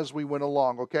in as we went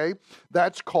along, okay?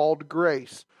 That's called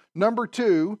grace. Number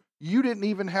 2, you didn't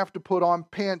even have to put on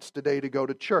pants today to go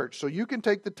to church. So you can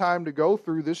take the time to go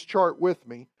through this chart with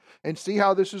me and see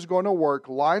how this is going to work.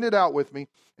 Line it out with me.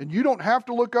 And you don't have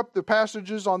to look up the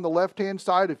passages on the left-hand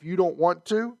side if you don't want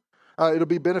to. It'll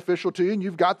be beneficial to you, and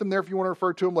you've got them there if you want to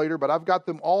refer to them later, but I've got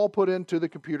them all put into the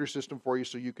computer system for you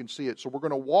so you can see it. So we're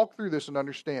going to walk through this and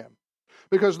understand.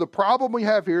 Because the problem we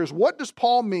have here is, what does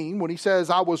Paul mean when he says,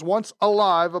 I was once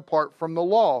alive apart from the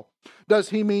law? Does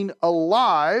he mean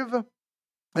alive,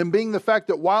 and being the fact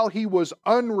that while he was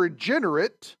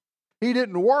unregenerate, he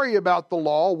didn't worry about the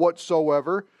law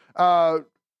whatsoever?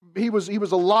 He was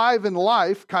alive in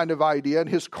life kind of idea, and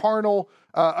his carnal,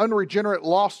 unregenerate,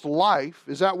 lost life.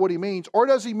 Is that what he means? Or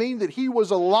does he mean that he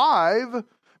was alive,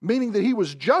 meaning that he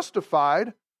was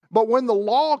justified, but when the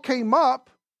law came up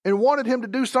and wanted him to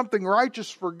do something righteous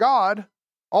for God,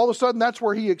 all of a sudden that's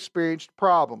where he experienced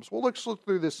problems? Well, let's look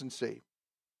through this and see.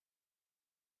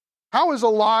 How is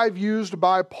alive used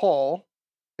by Paul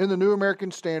in the New American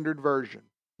Standard Version?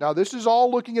 Now, this is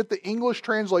all looking at the English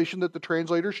translation that the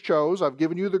translators chose. I've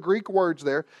given you the Greek words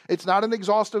there. It's not an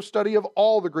exhaustive study of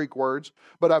all the Greek words,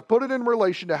 but I've put it in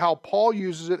relation to how Paul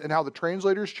uses it and how the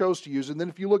translators chose to use it. And then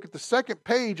if you look at the second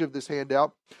page of this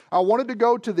handout, I wanted to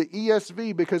go to the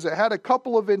ESV because it had a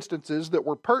couple of instances that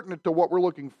were pertinent to what we're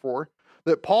looking for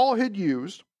that Paul had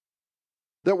used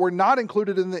that were not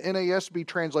included in the NASB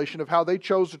translation of how they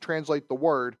chose to translate the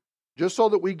word, just so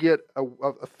that we get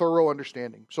a thorough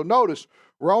understanding. So notice,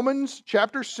 Romans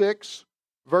chapter 6,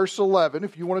 verse 11.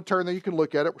 If you want to turn there, you can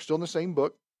look at it. We're still in the same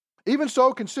book. Even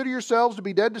so, consider yourselves to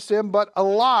be dead to sin, but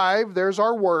alive, there's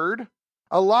our word,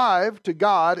 alive to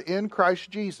God in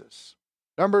Christ Jesus.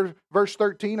 Verse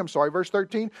 13.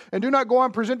 And do not go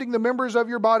on presenting the members of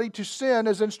your body to sin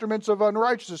as instruments of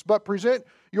unrighteousness, but present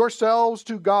yourselves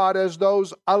to God as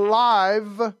those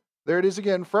alive, there it is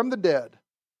again, from the dead,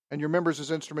 and your members as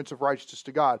instruments of righteousness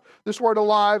to God. This word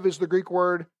alive is the Greek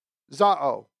word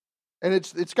zao, and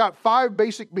it's got 5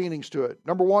 basic meanings to it.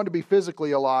 Number 1, to be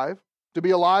physically alive. To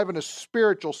be alive in a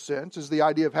spiritual sense is the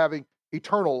idea of having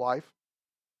eternal life.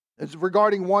 It's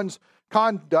regarding one's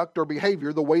conduct or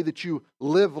behavior, the way that you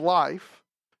live life.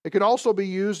 It can also be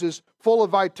used as full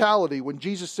of vitality. When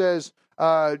Jesus says,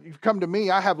 you've come to me,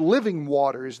 I have living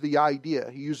water is the idea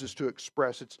he uses to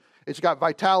express. It's got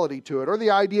vitality to it. Or the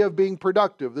idea of being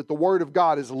productive, that the Word of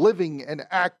God is living and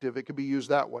active. It can be used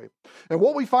that way. And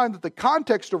what we find that the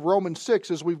context of Romans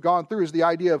 6 as we've gone through is the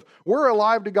idea of we're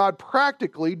alive to God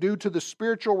practically due to the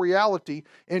spiritual reality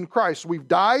in Christ. We've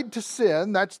died to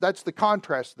sin. That's the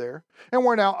contrast there. And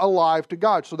we're now alive to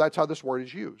God. So that's how this word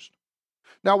is used.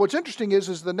 Now what's interesting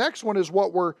is the next one is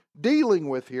what we're dealing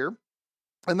with here.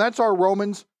 And that's our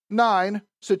Romans 9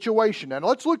 situation. And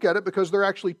let's look at it because there are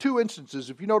actually 2 instances.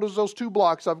 If you notice those 2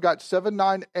 blocks, I've got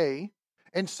 7:9a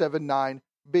and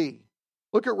 7:9b.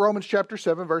 Look at Romans chapter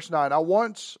 7, verse 9. I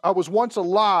was once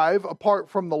alive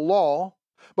apart from the law,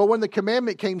 but when the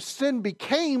commandment came, sin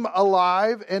became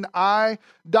alive and I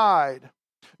died.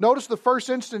 Notice the first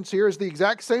instance here is the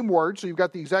exact same word, so you've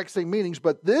got the exact same meanings,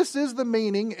 but this is the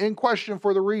meaning in question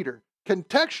for the reader.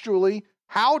 Contextually,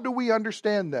 how do we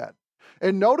understand that?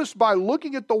 And notice by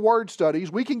looking at the word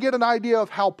studies, we can get an idea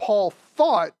of how Paul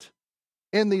thought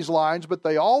in these lines, but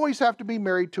they always have to be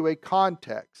married to a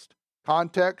context.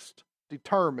 Context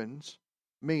determines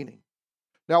meaning.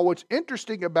 Now, what's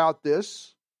interesting about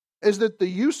this is that the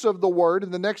use of the word in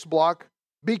the next block,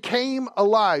 became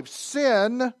alive.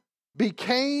 Sin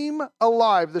became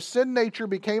alive. The sin nature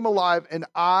became alive, and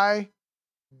I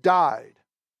died.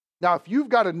 Now, if you've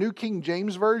got a New King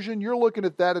James Version, you're looking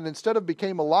at that, and instead of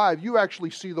became alive, you actually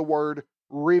see the word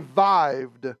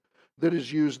revived that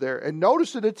is used there. And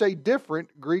notice that it's a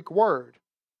different Greek word.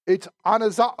 It's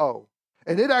anazao.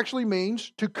 And it actually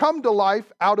means to come to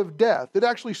life out of death. It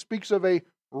actually speaks of a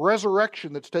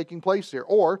resurrection that's taking place here,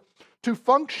 or to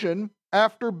function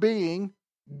after being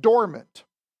dormant.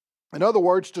 In other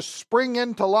words, to spring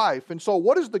into life. And so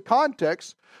what is the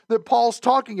context that Paul's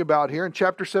talking about here in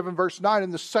chapter 7, verse 9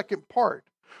 in the second part?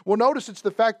 Well, notice it's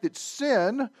the fact that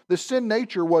sin, the sin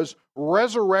nature, was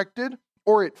resurrected,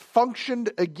 or it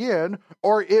functioned again,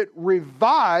 or it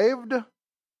revived,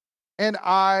 and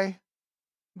I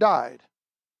died.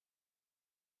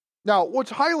 Now, what's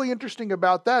highly interesting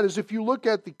about that is if you look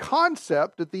at the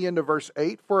concept at the end of verse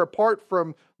 8, for apart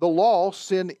from the law,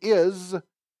 sin is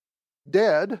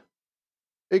dead.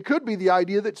 It could be the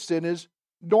idea that sin is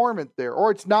dormant there, or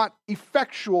it's not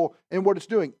effectual in what it's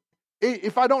doing.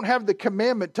 If I don't have the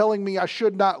commandment telling me I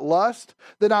should not lust,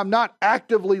 then I'm not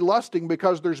actively lusting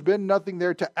because there's been nothing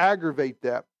there to aggravate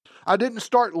that. I didn't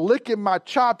start licking my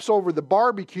chops over the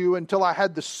barbecue until I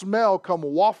had the smell come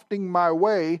wafting my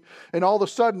way, and all of a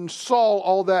sudden saw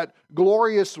all that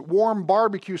glorious warm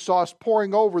barbecue sauce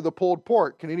pouring over the pulled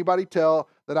pork. Can anybody tell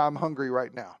that I'm hungry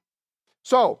right now?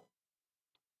 So,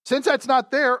 since that's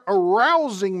not there,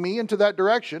 arousing me into that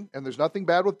direction, and there's nothing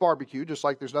bad with barbecue, just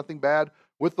like there's nothing bad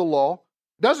with the law,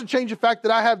 doesn't change the fact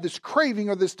that I have this craving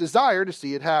or this desire to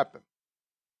see it happen.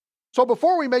 So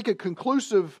before we make a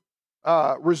conclusive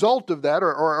result of that,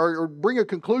 or bring a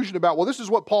conclusion about, well, this is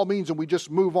what Paul means, and we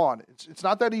just move on. It's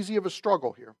not that easy of a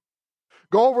struggle here.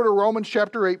 Go over to Romans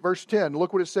chapter 8, verse 10.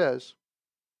 Look what it says.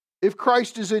 If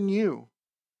Christ is in you,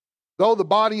 though the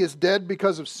body is dead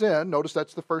because of sin, notice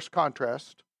that's the first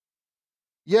contrast,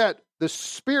 yet the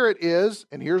spirit is,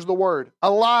 and here's the word,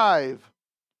 alive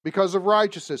because of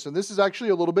righteousness. And this is actually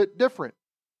a little bit different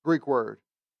Greek word.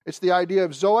 It's the idea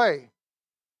of zoe.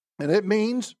 And it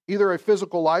means either a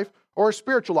physical life or a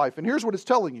spiritual life. And here's what it's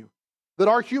telling you. That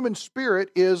our human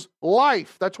spirit is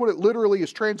life. That's what it literally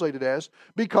is translated as,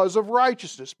 because of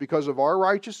righteousness. Because of our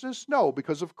righteousness? No,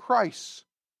 because of Christ's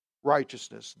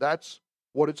righteousness. That's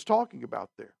what it's talking about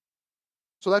there.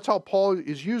 So that's how Paul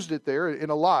is used it there in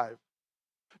alive.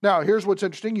 Now, here's what's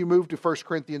interesting. You move to 1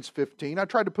 Corinthians 15. I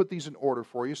tried to put these in order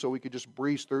for you so we could just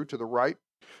breeze through to the right.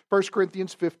 1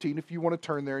 Corinthians 15, if you want to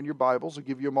turn there in your Bibles, I'll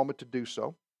give you a moment to do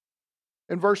so.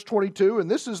 In verse 22, and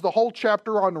this is the whole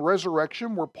chapter on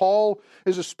resurrection where Paul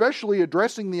is especially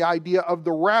addressing the idea of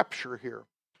the rapture here.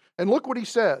 And look what he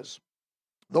says.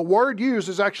 The word used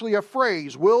is actually a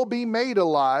phrase, will be made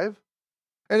alive.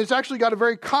 And it's actually got a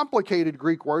very complicated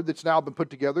Greek word that's now been put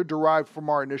together, derived from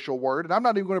our initial word. And I'm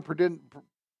not even going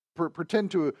to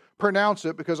pretend to pronounce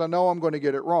it because I know I'm going to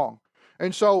get it wrong.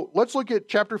 And so let's look at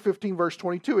chapter 15, verse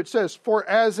 22. It says, for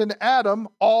as in Adam,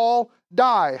 all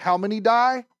die. How many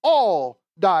die? All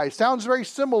die. Sounds very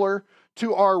similar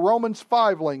to our Romans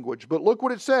 5 language, but look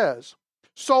what it says.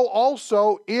 So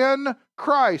also in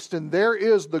Christ, and there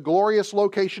is the glorious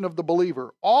location of the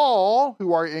believer, all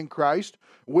who are in Christ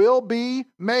will be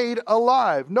made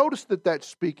alive. Notice that that's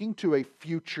speaking to a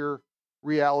future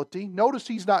reality. Notice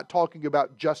he's not talking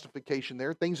about justification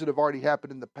there, things that have already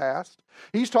happened in the past.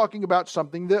 He's talking about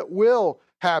something that will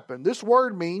happen. This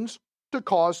word means to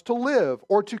cause to live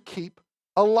or to keep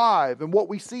alive. And what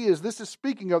we see is this is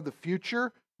speaking of the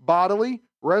future bodily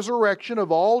resurrection of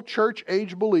all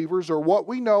church-age believers, or what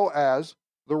we know as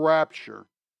the rapture.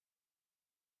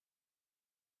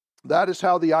 That is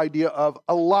how the idea of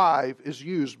alive is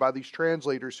used by these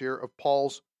translators here of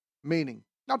Paul's meaning.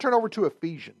 Now turn over to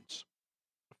Ephesians.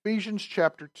 Ephesians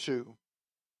chapter 2.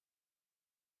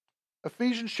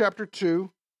 Ephesians chapter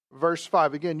 2, verse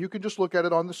 5. Again, you can just look at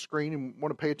it on the screen and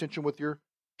want to pay attention with your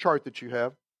chart that you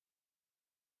have.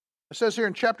 It says here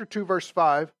in chapter 2, verse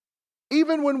 5,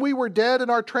 even when we were dead in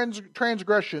our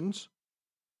transgressions,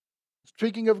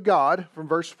 speaking of God from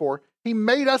verse 4, He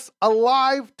made us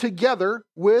alive together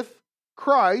with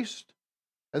Christ.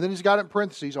 And then he's got it in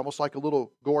parentheses, almost like a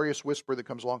little glorious whisper that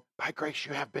comes along. By grace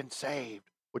you have been saved,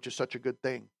 which is such a good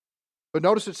thing. But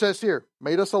notice it says here,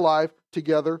 made us alive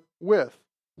together with.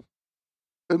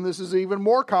 And this is an even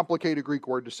more complicated Greek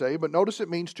word to say, but notice it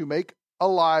means to make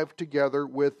alive together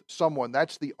with someone.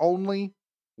 That's the only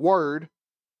word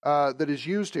that is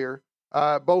used here,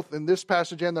 both in this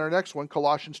passage and in our next one,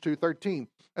 Colossians 2:13.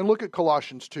 And look at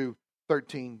Colossians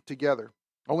 2:13 together.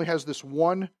 Only has this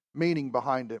one meaning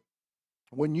behind it.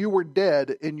 When you were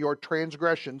dead in your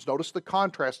transgressions, notice the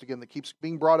contrast again that keeps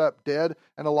being brought up, dead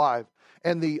and alive,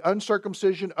 and the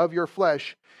uncircumcision of your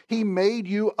flesh, He made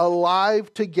you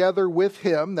alive together with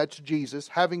Him, that's Jesus,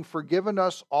 having forgiven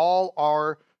us all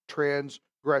our transgressions.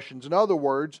 transgressions. In other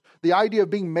words, the idea of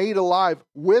being made alive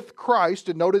with Christ,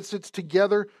 and notice it's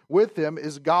together with Him,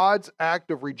 is God's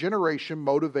act of regeneration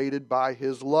motivated by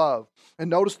His love. And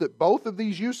notice that both of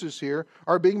these uses here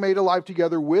are being made alive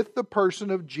together with the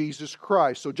person of Jesus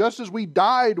Christ. So just as we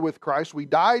died with Christ, we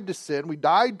died to sin, we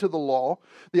died to the law,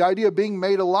 the idea of being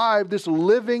made alive, this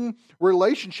living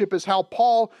relationship, is how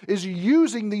Paul is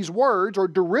using these words or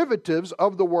derivatives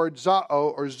of the word zao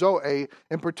or zoe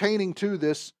and pertaining to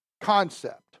this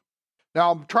concept.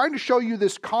 Now, I'm trying to show you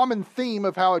this common theme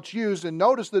of how it's used, and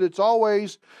notice that it's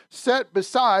always set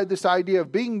beside this idea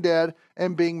of being dead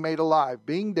and being made alive.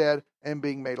 Being dead and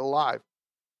being made alive.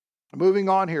 Moving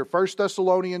on here, 1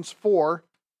 Thessalonians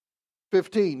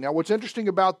 4:15. Now, what's interesting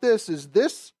about this is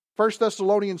this 1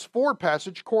 Thessalonians 4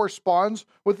 passage corresponds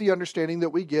with the understanding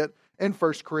that we get in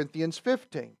 1 Corinthians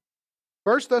 15.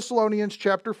 1 Thessalonians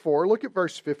chapter 4, look at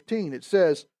verse 15. It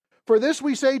says, "For this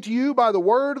we say to you by the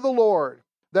word of the Lord,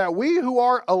 that we who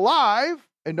are alive,"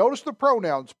 and notice the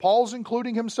pronouns, Paul's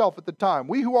including himself at the time,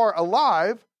 "we who are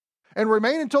alive and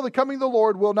remain until the coming of the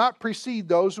Lord will not precede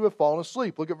those who have fallen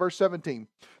asleep." Look at verse 17.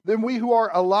 "Then we who are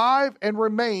alive and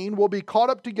remain will be caught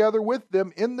up together with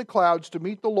them in the clouds to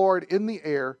meet the Lord in the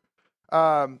air,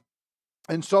 and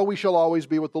so we shall always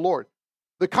be with the Lord."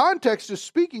 The context is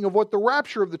speaking of what the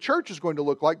rapture of the church is going to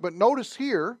look like, but notice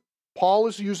here, Paul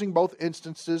is using both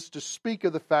instances to speak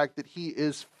of the fact that he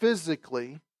is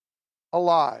physically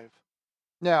alive.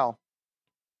 Now,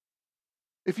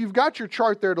 if you've got your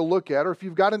chart there to look at, or if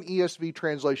you've got an ESV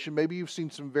translation, maybe you've seen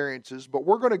some variances, but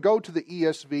we're going to go to the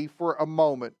ESV for a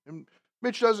moment. And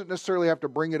Mitch doesn't necessarily have to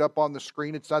bring it up on the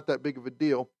screen. It's not that big of a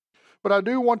deal. But I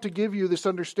do want to give you this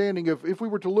understanding of, if we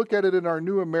were to look at it in our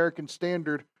New American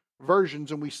Standard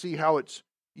versions and we see how it's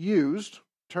used,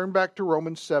 turn back to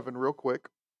Romans 7 real quick.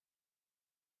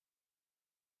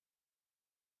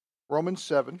 Romans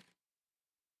 7.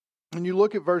 And you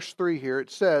look at verse 3 here, it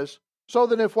says, "So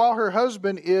then if while her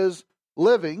husband is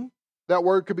living," that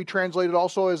word could be translated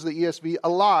also as the ESV,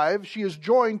 alive, "she is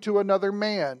joined to another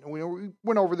man." And we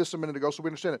went over this a minute ago, so we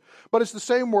understand it. But it's the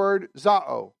same word,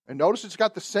 zao. And notice it's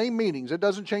got the same meanings. It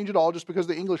doesn't change at all just because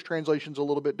the English translation is a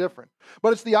little bit different.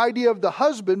 But it's the idea of the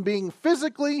husband being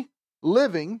physically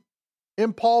living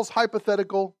in Paul's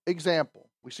hypothetical example.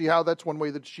 We see how that's one way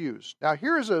that it's used. Now,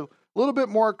 here is a little bit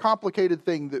more complicated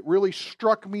thing that really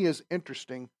struck me as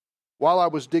interesting while I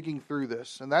was digging through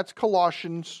this, and that's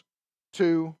Colossians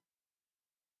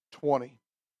 2:20.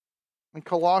 In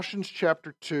Colossians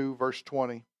chapter 2, verse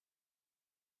 20,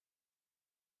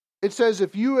 it says,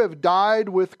 "If you have died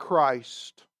with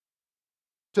Christ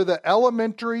to the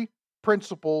elementary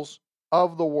principles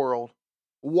of the world,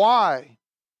 why,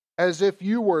 as if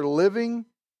you were living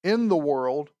in the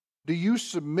world, do you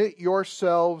submit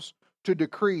yourselves to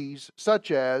decrees such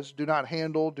as do not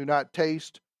handle, do not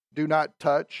taste, do not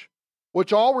touch,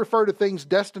 which all refer to things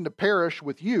destined to perish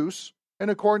with use in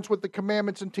accordance with the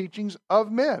commandments and teachings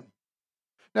of men."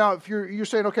 Now, if you're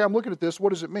saying, okay, I'm looking at this, what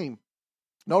does it mean?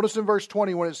 Notice in verse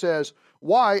 20 when it says,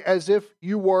 "Why, as if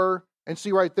you were," and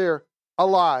see right there,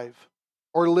 alive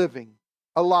or living.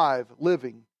 Alive,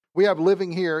 living. We have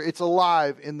living here. It's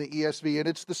alive in the ESV, and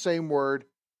it's the same word,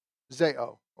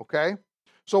 zao, okay?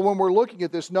 So when we're looking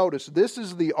at this, notice, this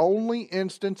is the only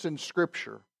instance in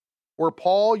Scripture where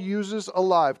Paul uses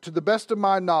alive, to the best of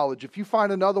my knowledge. If you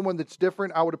find another one that's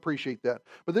different, I would appreciate that.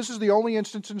 But this is the only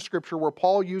instance in Scripture where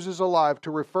Paul uses alive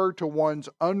to refer to one's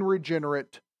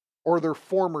unregenerate or their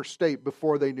former state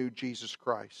before they knew Jesus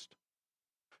Christ.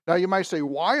 Now you might say,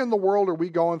 why in the world are we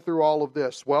going through all of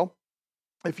this? Well,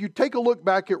 if you take a look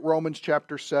back at Romans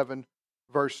chapter 7,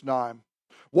 verse 9,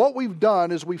 what we've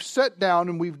done is we've sat down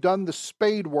and we've done the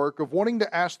spade work of wanting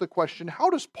to ask the question, how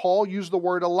does Paul use the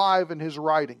word alive in his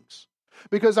writings?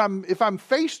 Because if I'm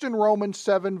faced in Romans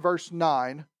 7, verse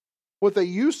 9, with a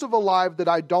use of alive that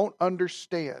I don't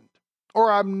understand,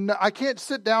 or I can't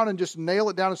sit down and just nail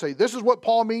it down and say, this is what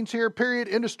Paul means here, period,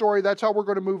 end of story, that's how we're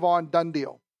going to move on, done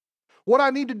deal. What I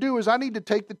need to do is I need to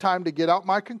take the time to get out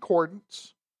my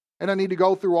concordance, and I need to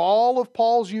go through all of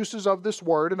Paul's uses of this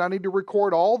word, and I need to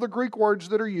record all the Greek words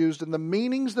that are used and the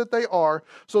meanings that they are,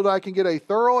 so that I can get a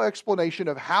thorough explanation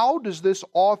of how does this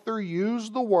author use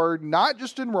the word, not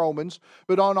just in Romans,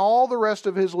 but on all the rest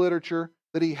of his literature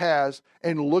that he has,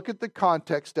 and look at the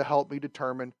context to help me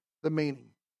determine the meaning.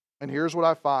 And here's what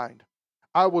I find.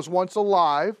 I was once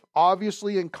alive,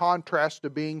 obviously in contrast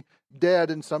to being dead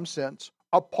in some sense,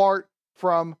 apart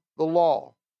from the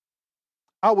law.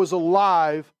 I was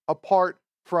alive apart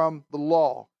from the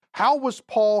law. How was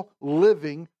Paul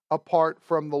living apart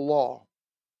from the law?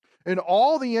 In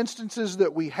all the instances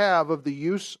that we have of the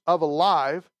use of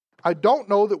alive, I don't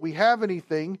know that we have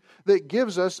anything that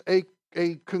gives us a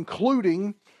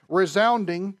concluding,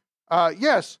 resounding,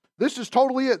 yes, this is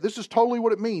totally it. This is totally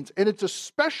what it means. And it's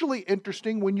especially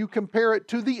interesting when you compare it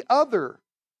to the other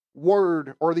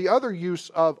word or the other use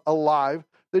of alive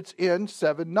that's in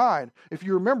 7:9. If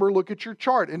you remember, look at your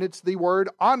chart, and it's the word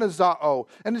anazao,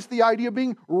 and it's the idea of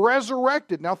being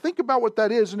resurrected. Now think about what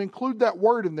that is and include that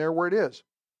word in there where it is.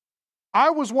 I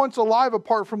was once alive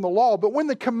apart from the law, but when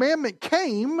the commandment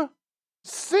came,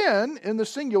 sin, in the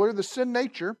singular, the sin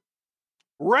nature,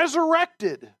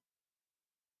 resurrected,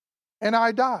 and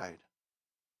I died.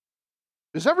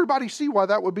 Does everybody see why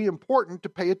that would be important to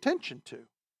pay attention to?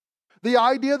 The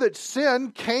idea that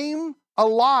sin came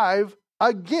alive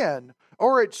again,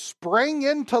 or it sprang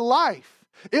into life.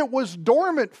 It was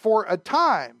dormant for a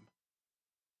time.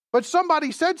 But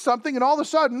somebody said something and all of a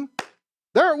sudden,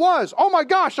 there it was. Oh my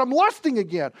gosh, I'm lusting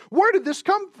again. Where did this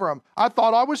come from? I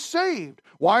thought I was saved.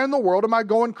 Why in the world am I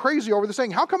going crazy over this thing?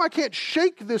 How come I can't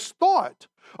shake this thought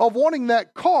of wanting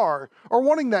that car, or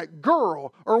wanting that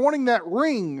girl, or wanting that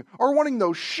ring, or wanting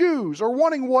those shoes, or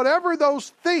wanting whatever those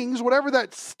things, whatever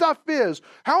that stuff is?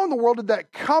 How in the world did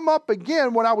that come up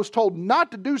again when I was told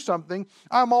not to do something?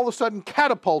 I'm all of a sudden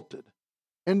catapulted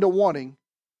into wanting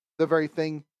the very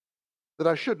thing that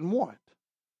I shouldn't want.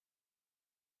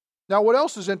 Now, what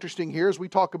else is interesting here is we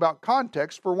talk about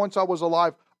context. For once I was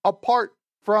alive apart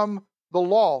from the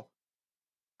law.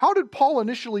 How did Paul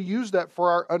initially use that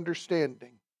for our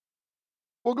understanding?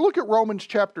 Well, look at Romans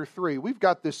chapter 3. We've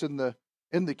got this in the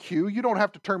queue. You don't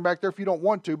have to turn back there if you don't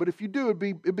want to, but if you do,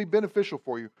 it'd be beneficial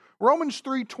for you. Romans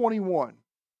 3:21.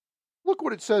 Look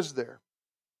what it says there.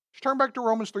 Just turn back to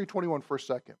Romans 3:21 for a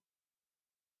second.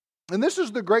 And this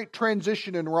is the great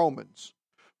transition in Romans.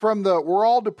 From the we're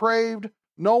all depraved,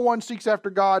 no one seeks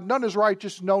after God, none is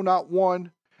righteous, no, not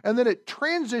one. And then it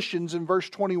transitions in verse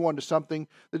 21 to something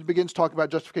that begins talking about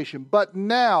justification. But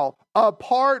now,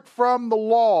 apart from the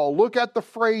law, look at the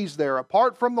phrase there.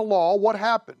 Apart from the law, what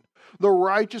happened? The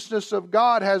righteousness of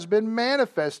God has been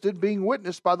manifested, being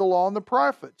witnessed by the law and the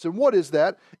prophets. And what is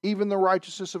that? Even the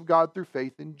righteousness of God through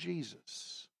faith in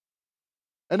Jesus.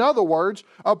 In other words,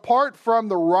 apart from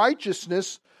the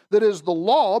righteousness that is the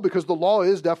law, because the law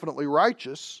is definitely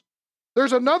righteous,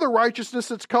 there's another righteousness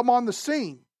that's come on the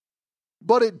scene.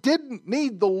 But it didn't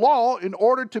need the law in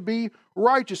order to be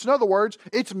righteous. In other words,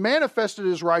 it's manifested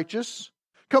as righteous,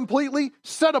 completely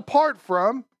set apart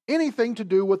from anything to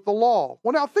do with the law.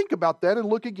 Well, now think about that and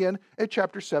look again at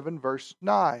chapter 7, verse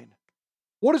 9.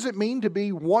 What does it mean to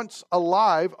be once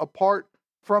alive apart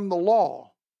from the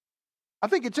law? I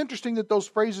think it's interesting that those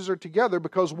phrases are together,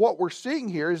 because what we're seeing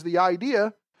here is the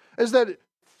idea is that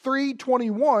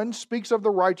 3:21 speaks of the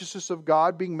righteousness of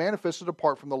God being manifested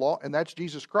apart from the law, and that's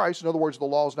Jesus Christ. In other words, the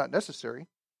law is not necessary.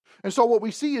 And so what we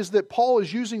see is that Paul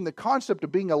is using the concept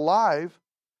of being alive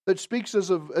that speaks as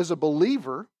a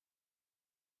believer,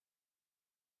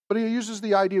 but he uses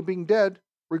the idea of being dead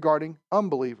regarding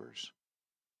unbelievers.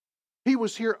 He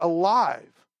was here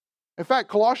alive. In fact,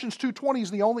 Colossians 2:20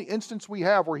 is the only instance we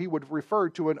have where he would refer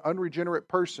to an unregenerate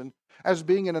person as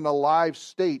being in an alive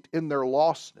state in their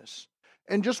lostness.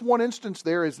 And just one instance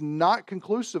there is not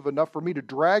conclusive enough for me to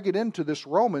drag it into this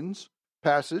Romans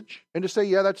passage and to say,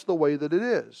 yeah, that's the way that it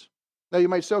is. Now you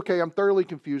might say, okay, I'm thoroughly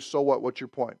confused, so what? What's your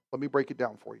point? Let me break it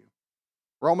down for you.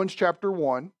 Romans chapter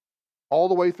 1, all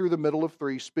the way through the middle of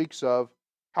 3, speaks of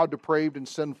how depraved and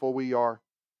sinful we are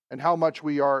and how much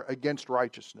we are against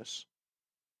righteousness.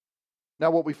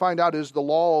 Now what we find out is the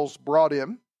law's brought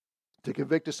in to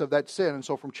convict us of that sin. And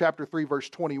so from chapter 3, verse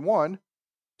 21,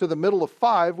 to the middle of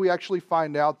 5, we actually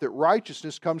find out that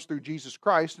righteousness comes through Jesus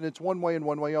Christ, and it's one way and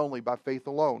one way only, by faith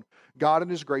alone. God in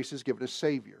His grace has given us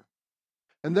Savior.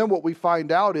 And then what we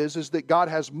find out is that God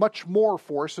has much more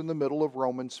for us in the middle of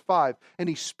Romans 5. And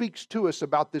He speaks to us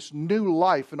about this new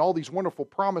life and all these wonderful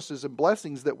promises and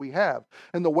blessings that we have.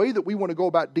 And the way that we want to go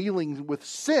about dealing with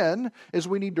sin is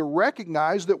we need to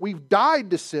recognize that we've died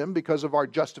to sin because of our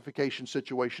justification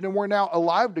situation. And we're now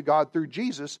alive to God through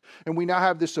Jesus. And we now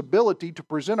have this ability to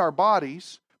present our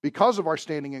bodies, because of our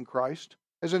standing in Christ,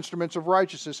 as instruments of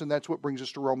righteousness. And that's what brings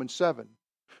us to Romans 7.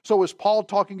 So is Paul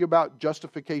talking about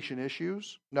justification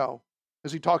issues? No.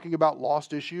 Is he talking about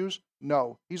lost issues?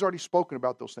 No. He's already spoken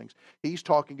about those things. He's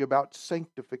talking about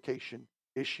sanctification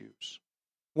issues.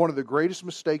 One of the greatest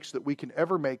mistakes that we can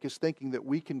ever make is thinking that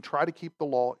we can try to keep the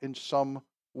law in some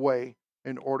way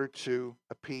in order to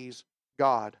appease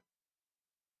God.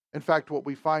 In fact, what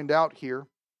we find out here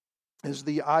is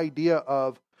the idea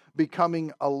of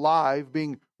becoming alive,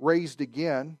 being raised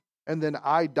again. And then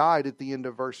I died at the end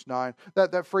of verse 9.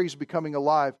 That phrase, becoming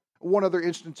alive, one other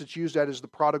instance it's used at is the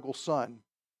prodigal son.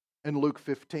 in Luke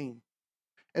 15.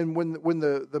 And when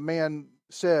the man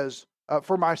says,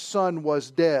 for my son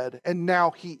was dead, and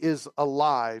now he is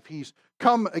alive. He's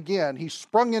come again. He's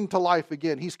sprung into life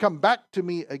again. He's come back to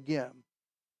me again.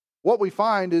 What we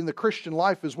find in the Christian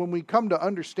life is when we come to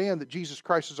understand that Jesus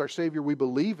Christ is our Savior, we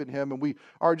believe in Him, and we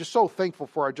are just so thankful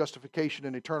for our justification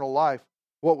and eternal life.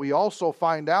 What we also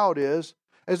find out is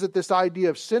that this idea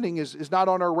of sinning is not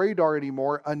on our radar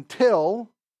anymore until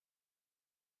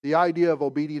the idea of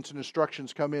obedience and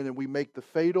instructions come in and we make the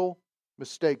fatal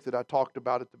mistake that I talked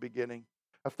about at the beginning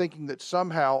of thinking that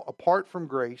somehow, apart from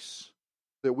grace,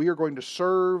 that we are going to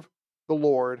serve the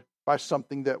Lord by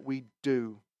something that we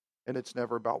do. And it's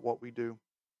never about what we do.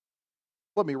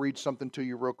 Let me read something to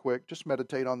you real quick. Just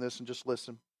meditate on this and just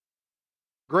listen.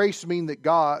 Grace means that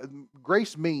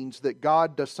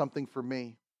God does something for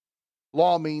me.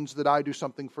 Law means that I do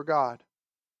something for God.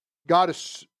 God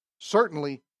is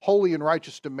certainly holy and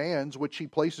righteous demands which He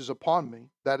places upon me.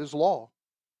 That is law.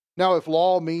 Now, if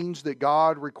law means that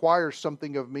God requires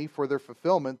something of me for their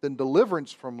fulfillment, then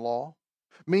deliverance from law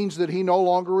means that He no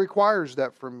longer requires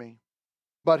that from me,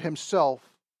 but Himself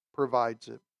provides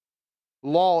it.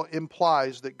 Law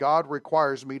implies that God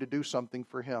requires me to do something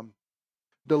for Him.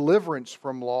 Deliverance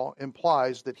from law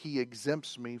implies that He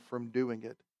exempts me from doing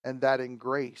it, and that in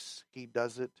grace He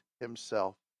does it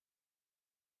Himself.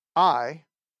 I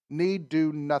need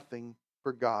do nothing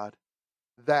for God.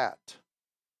 That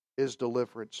is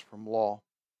deliverance from law.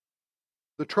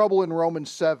 The trouble in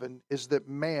Romans 7 is that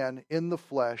man in the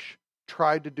flesh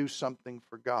tried to do something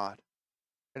for God.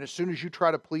 And as soon as you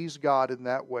try to please God in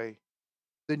that way,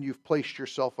 then you've placed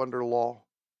yourself under law.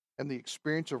 And the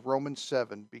experience of Romans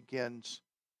 7 begins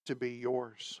to be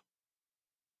yours.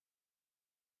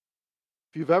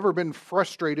 If you've ever been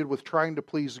frustrated with trying to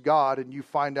please God and you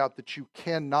find out that you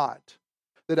cannot,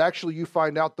 that actually you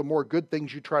find out the more good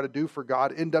things you try to do for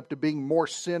God end up to being more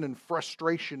sin and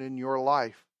frustration in your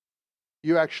life,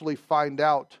 you actually find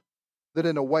out that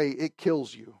in a way it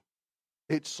kills you.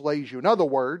 It slays you. In other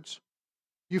words,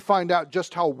 you find out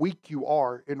just how weak you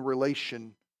are in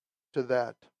relation to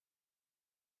that.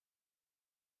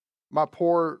 My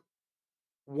poor,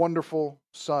 wonderful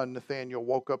son, Nathaniel,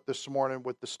 woke up this morning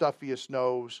with the stuffiest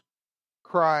nose,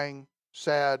 crying,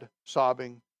 sad,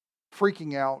 sobbing,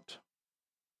 freaking out.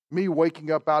 Me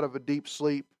waking up out of a deep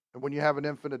sleep. And when you have an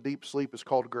infant, a deep sleep is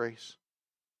called grace.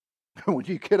 When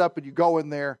you get up and you go in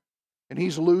there and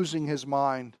he's losing his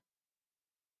mind.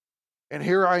 And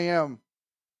here I am,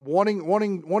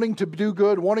 wanting to do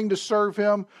good, wanting to serve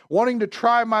him, wanting to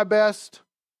try my best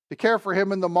to care for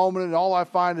him in the moment, and all I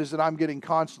find is that I'm getting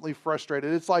constantly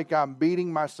frustrated. It's like I'm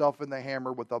beating myself in the head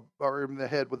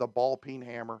with a ball-peen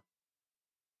hammer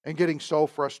and getting so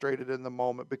frustrated in the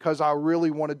moment because I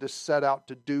really wanted to set out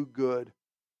to do good,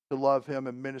 to love him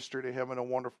and minister to him in a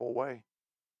wonderful way.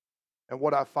 And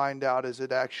what I find out is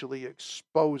it actually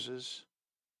exposes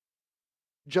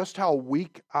just how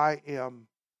weak I am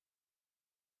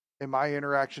in my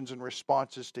interactions and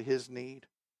responses to his need,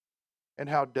 and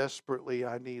how desperately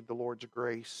I need the Lord's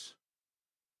grace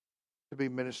to be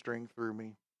ministering through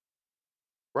me,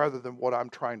 rather than what I'm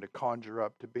trying to conjure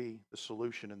up to be the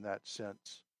solution in that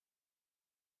sense.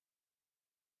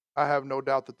 I have no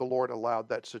doubt that the Lord allowed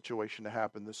that situation to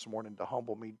happen this morning to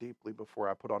humble me deeply before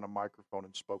I put on a microphone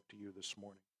and spoke to you this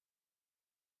morning.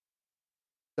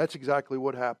 That's exactly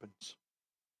what happens.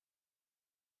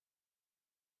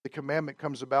 The commandment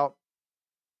comes about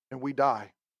and we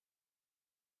die.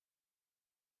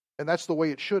 And that's the way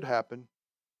it should happen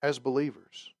as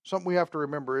believers. Something we have to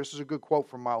remember, this is a good quote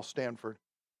from Miles Stanford.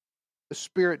 The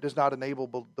Spirit does not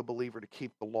enable the believer to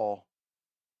keep the law.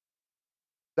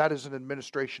 That is an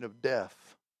administration of death.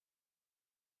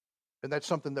 And that's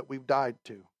something that we've died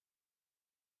to.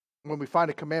 When we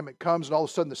find a commandment comes and all of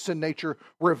a sudden the sin nature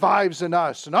revives in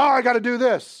us. And I got to do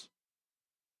this.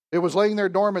 It was laying there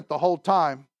dormant the whole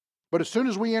time. But as soon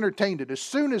as we entertained it, as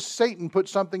soon as Satan put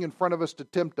something in front of us to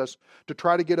tempt us, to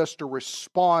try to get us to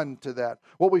respond to that,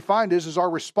 what we find is our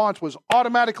response was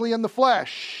automatically in the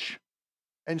flesh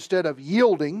instead of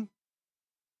yielding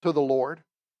to the Lord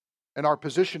and our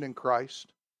position in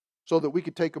Christ so that we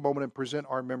could take a moment and present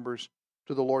our members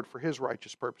to the Lord for His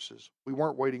righteous purposes. We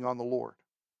weren't waiting on the Lord.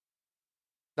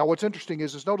 Now what's interesting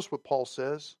is notice what Paul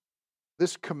says.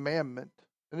 This commandment,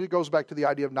 and it goes back to the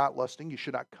idea of not lusting, you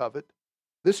should not covet.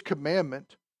 This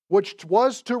commandment, which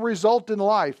was to result in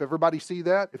life. Everybody see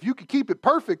that? If you could keep it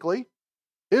perfectly,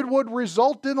 it would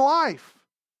result in life.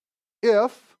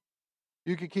 If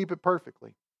you could keep it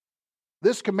perfectly.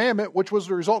 This commandment, which was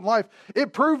to result in life,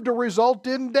 it proved to result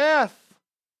in death.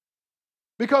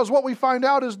 Because what we find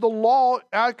out is the law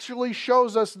actually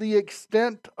shows us the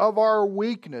extent of our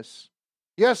weakness.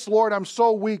 Yes, Lord, I'm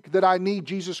so weak that I need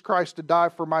Jesus Christ to die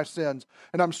for my sins.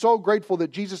 And I'm so grateful that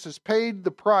Jesus has paid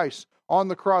the price on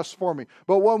the cross for me.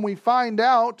 But when we find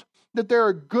out that there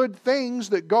are good things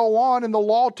that go on and the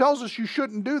law tells us you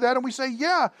shouldn't do that, and we say,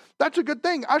 yeah, that's a good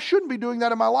thing. I shouldn't be doing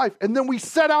that in my life. And then we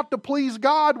set out to please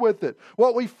God with it.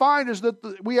 What we find is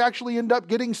that we actually end up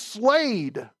getting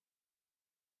slayed.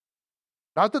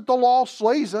 Not that the law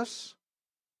slays us.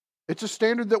 It's a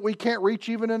standard that we can't reach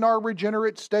even in our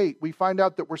regenerate state. We find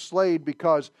out that we're slayed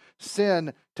because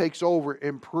sin takes over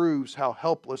and proves how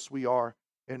helpless we are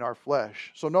in our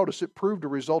flesh. So notice it proved to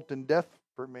result in death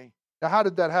for me. Now how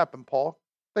did that happen, Paul?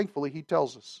 Thankfully, he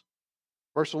tells us.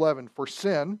 Verse 11, for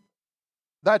sin,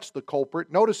 that's the culprit.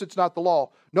 Notice it's not the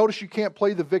law. Notice you can't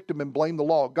play the victim and blame the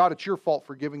law. God, it's your fault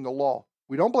for giving the law.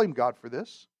 We don't blame God for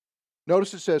this.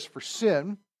 Notice it says, for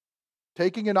sin,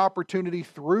 taking an opportunity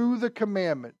through the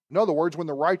commandment. In other words, when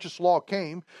the righteous law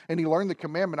came and he learned the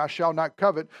commandment, I shall not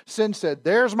covet, sin said,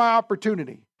 there's my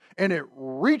opportunity. And it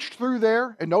reached through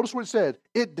there, and notice what it said.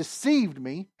 It deceived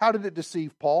me. How did it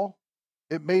deceive Paul?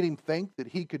 It made him think that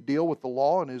he could deal with the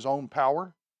law in his own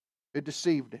power. It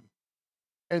deceived him.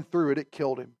 And through it, it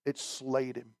killed him. It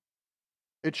slayed him.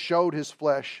 It showed his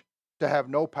flesh to have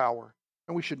no power.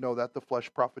 And we should know that the flesh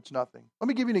profits nothing. Let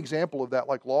me give you an example of that,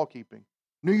 like law keeping.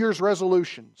 New Year's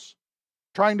resolutions,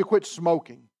 trying to quit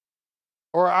smoking,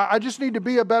 or I just need to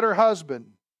be a better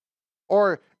husband,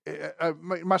 or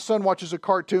my son watches a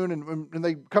cartoon and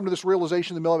they come to this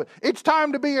realization in the middle of it. It's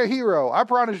time to be a hero. I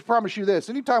promise you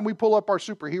this. Anytime we pull up our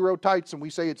superhero tights and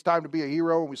we say it's time to be a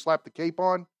hero and we slap the cape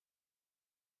on,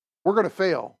 we're going to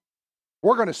fail.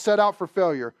 We're going to set out for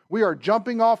failure. We are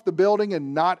jumping off the building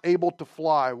and not able to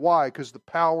fly. Why? Because the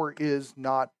power is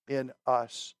not in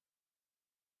us.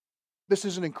 This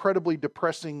is an incredibly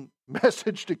depressing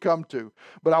message to come to,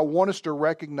 but I want us to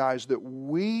recognize that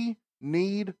we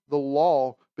need the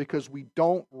law because we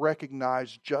don't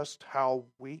recognize just how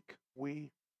weak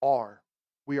we are.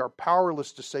 We are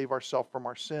powerless to save ourselves from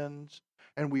our sins,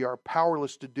 and we are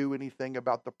powerless to do anything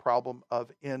about the problem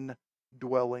of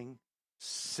indwelling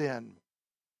sin.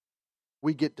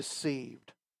 We get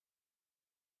deceived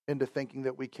into thinking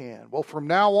that we can. Well, from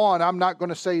now on, I'm not going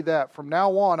to say that. From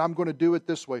now on, I'm going to do it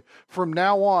this way. From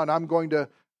now on, I'm going to,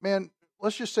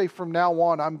 let's just say from now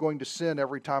on, I'm going to sin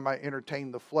every time I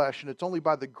entertain the flesh. And it's only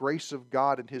by the grace of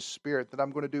God and His Spirit that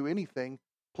I'm going to do anything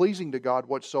pleasing to God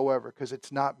whatsoever, because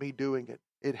it's not me doing it.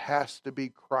 It has to be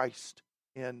Christ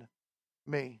in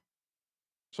me.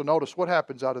 So notice what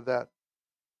happens out of that.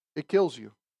 It kills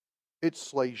you. It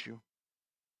slays you.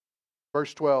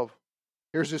 Verse 12.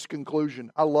 Here's this conclusion.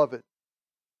 I love it.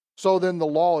 So then the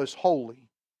law is holy,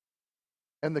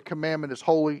 and the commandment is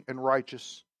holy and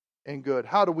righteous and good.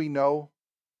 How do we know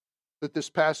that this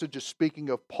passage is speaking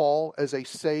of Paul as a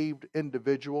saved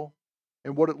individual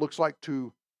and what it looks like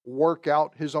to work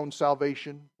out his own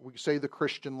salvation? We say the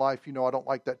Christian life. I don't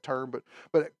like that term,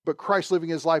 but Christ living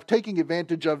his life, taking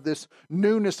advantage of this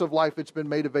newness of life that's been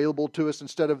made available to us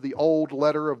instead of the old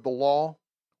letter of the law.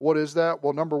 What is that?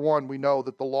 Well, number one, we know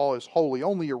that the law is holy.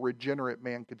 Only a regenerate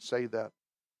man could say that.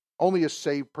 Only a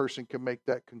saved person can make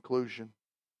that conclusion.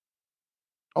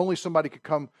 Only somebody could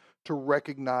come to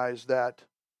recognize that,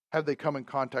 have they come in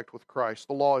contact with Christ.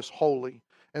 The law is holy,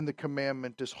 and the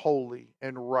commandment is holy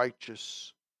and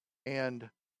righteous and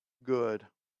good.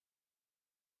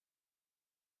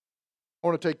 I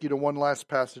want to take you to one last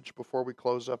passage before we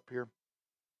close up here.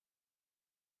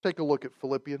 Take a look at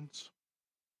Philippians.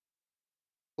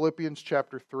 Philippians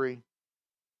chapter 3.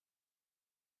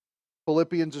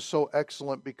 Philippians is so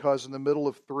excellent because in the middle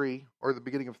of 3, or the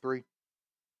beginning of 3,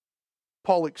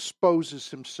 Paul exposes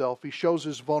himself. He shows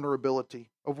his vulnerability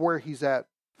of where he's at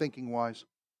thinking-wise.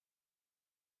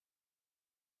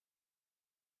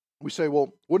 We say,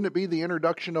 well, wouldn't it be the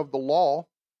introduction of the law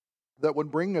that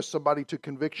would bring us somebody to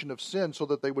conviction of sin so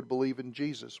that they would believe in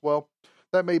Jesus? Well,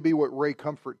 that may be what Ray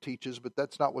Comfort teaches, but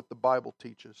that's not what the Bible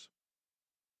teaches.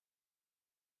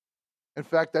 In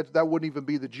fact, that wouldn't even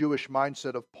be the Jewish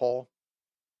mindset of Paul,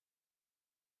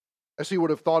 as he would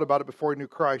have thought about it before he knew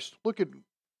Christ.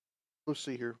 Let's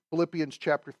see here, Philippians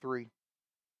chapter 3.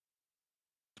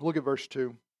 Look at verse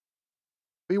 2.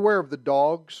 Beware of the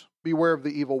dogs, beware of the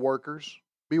evil workers,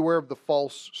 beware of the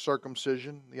false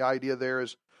circumcision. The idea there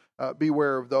is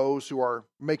beware of those who are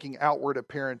making outward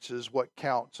appearances what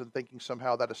counts and thinking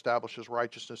somehow that establishes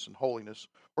righteousness and holiness,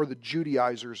 or the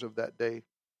Judaizers of that day.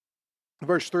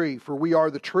 Verse 3, for we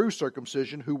are the true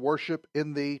circumcision who worship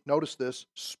in the, notice this,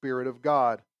 Spirit of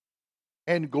God,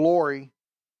 and glory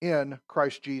in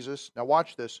Christ Jesus. Now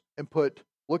watch this, and put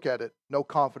Look at it. No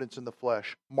confidence in the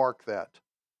flesh. Mark that.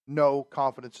 No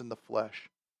confidence in the flesh.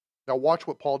 Now watch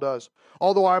what Paul does.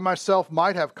 Although I myself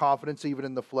might have confidence even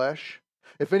in the flesh,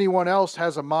 if anyone else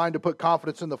has a mind to put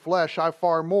confidence in the flesh, I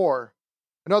far more.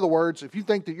 In other words, if you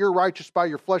think that you're righteous by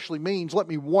your fleshly means, let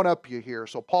me one-up you here.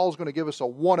 So Paul's going to give us a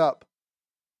one-up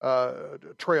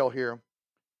trail here.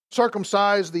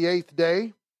 Circumcised the 8th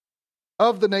day,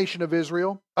 of the nation of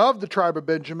Israel, of the tribe of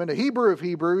Benjamin, a Hebrew of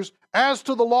Hebrews, as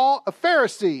to the law, a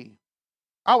Pharisee.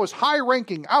 I was high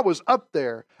ranking. I was up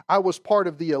there. I was part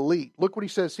of the elite. Look what he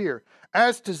says here.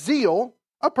 As to zeal,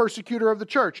 a persecutor of the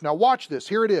church. Now watch this.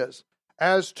 Here it is.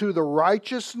 As to the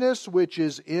righteousness which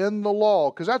is in the law,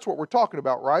 because that's what we're talking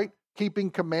about, right? Keeping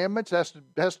commandments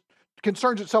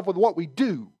concerns itself with what we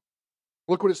do.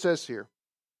 Look what it says here.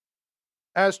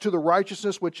 As to the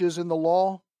righteousness which is in the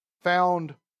law,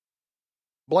 found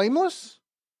blameless?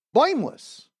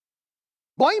 Blameless.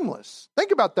 Blameless.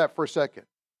 Think about that for a second.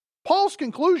 Paul's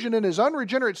conclusion in his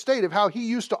unregenerate state of how he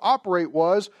used to operate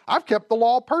was, I've kept the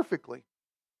law perfectly.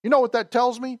 You know what that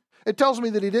tells me? It tells me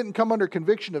that he didn't come under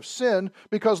conviction of sin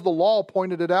because the law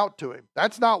pointed it out to him.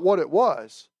 That's not what it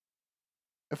was.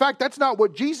 In fact, that's not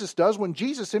what Jesus does when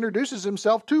Jesus introduces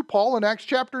himself to Paul in Acts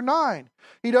chapter 9.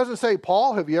 He doesn't say,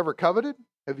 Paul, have you ever coveted?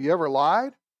 Have you ever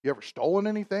lied? You ever stolen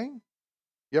anything?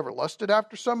 You ever lusted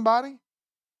after somebody?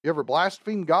 You ever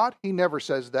blasphemed God? He never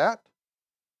says that.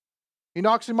 He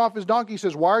knocks him off his donkey. He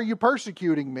says, why are you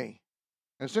persecuting me?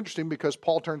 And it's interesting because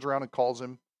Paul turns around and calls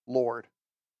him Lord.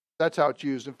 That's how it's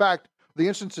used. In fact, the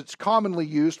instance it's commonly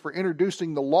used for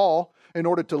introducing the law in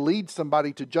order to lead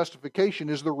somebody to justification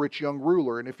is the rich young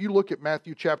ruler. And if you look at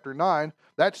Matthew chapter 9,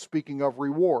 that's speaking of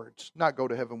rewards, not go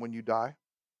to heaven when you die.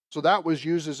 So that was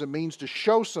used as a means to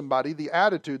show somebody the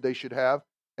attitude they should have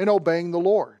in obeying the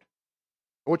Lord.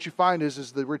 And what you find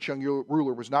is the rich young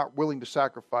ruler was not willing to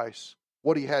sacrifice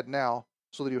what he had now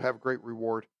so that he would have great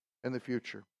reward in the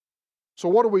future. So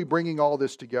what are we bringing all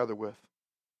this together with?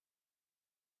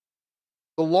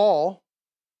 The law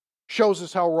shows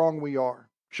us how wrong we are,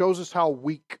 shows us how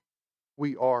weak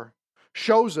we are,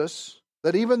 shows us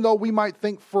that even though we might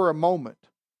think for a moment,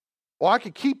 well, I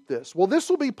could keep this. Well, this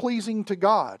will be pleasing to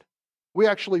God. We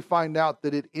actually find out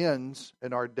that it ends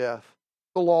in our death.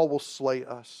 The law will slay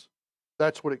us.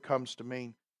 That's what it comes to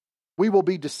mean. We will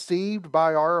be deceived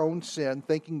by our own sin,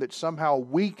 thinking that somehow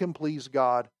we can please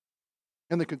God.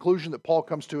 And the conclusion that Paul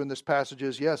comes to in this passage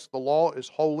is, yes, the law is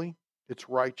holy, it's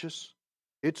righteous,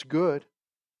 it's good.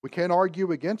 We can't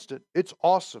argue against it. It's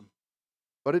awesome.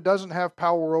 But it doesn't have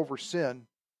power over sin,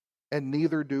 and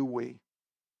neither do we.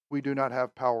 We do not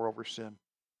have power over sin.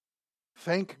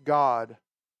 Thank God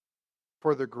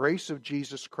for the grace of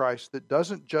Jesus Christ that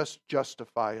doesn't just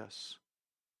justify us,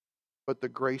 but the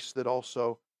grace that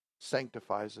also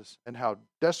sanctifies us, and how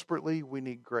desperately we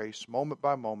need grace moment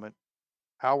by moment,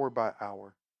 hour by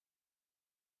hour.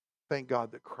 Thank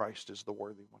God that Christ is the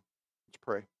worthy one. Let's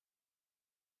pray.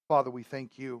 Father, we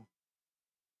thank you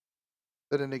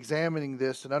that in examining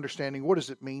this and understanding what does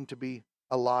it mean to be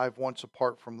alive once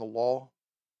apart from the law,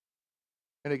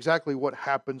 and exactly what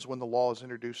happens when the law is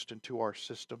introduced into our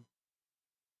system.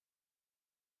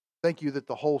 Thank you that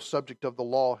the whole subject of the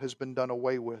law has been done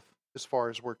away with as far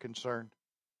as we're concerned.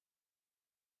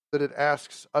 That it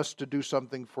asks us to do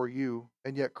something for you,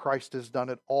 and yet Christ has done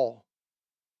it all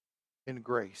in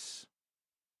grace.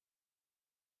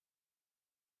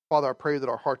 Father, I pray that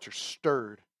our hearts are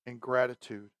stirred in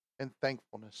gratitude and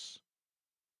thankfulness.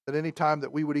 That any time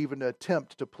that we would even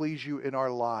attempt to please you in our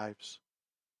lives,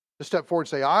 to step forward and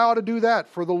say, I ought to do that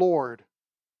for the Lord,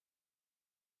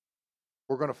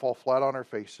 we're going to fall flat on our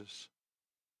faces.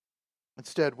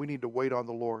 Instead, we need to wait on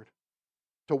the Lord,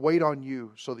 to wait on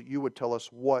you so that you would tell us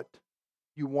what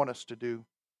you want us to do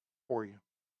for you.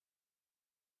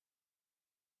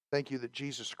 Thank you that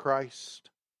Jesus Christ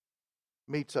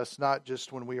meets us not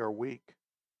just when we are weak,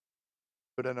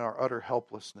 but in our utter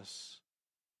helplessness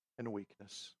and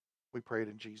weakness. We pray it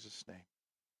in Jesus' name.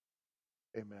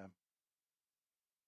 Amen.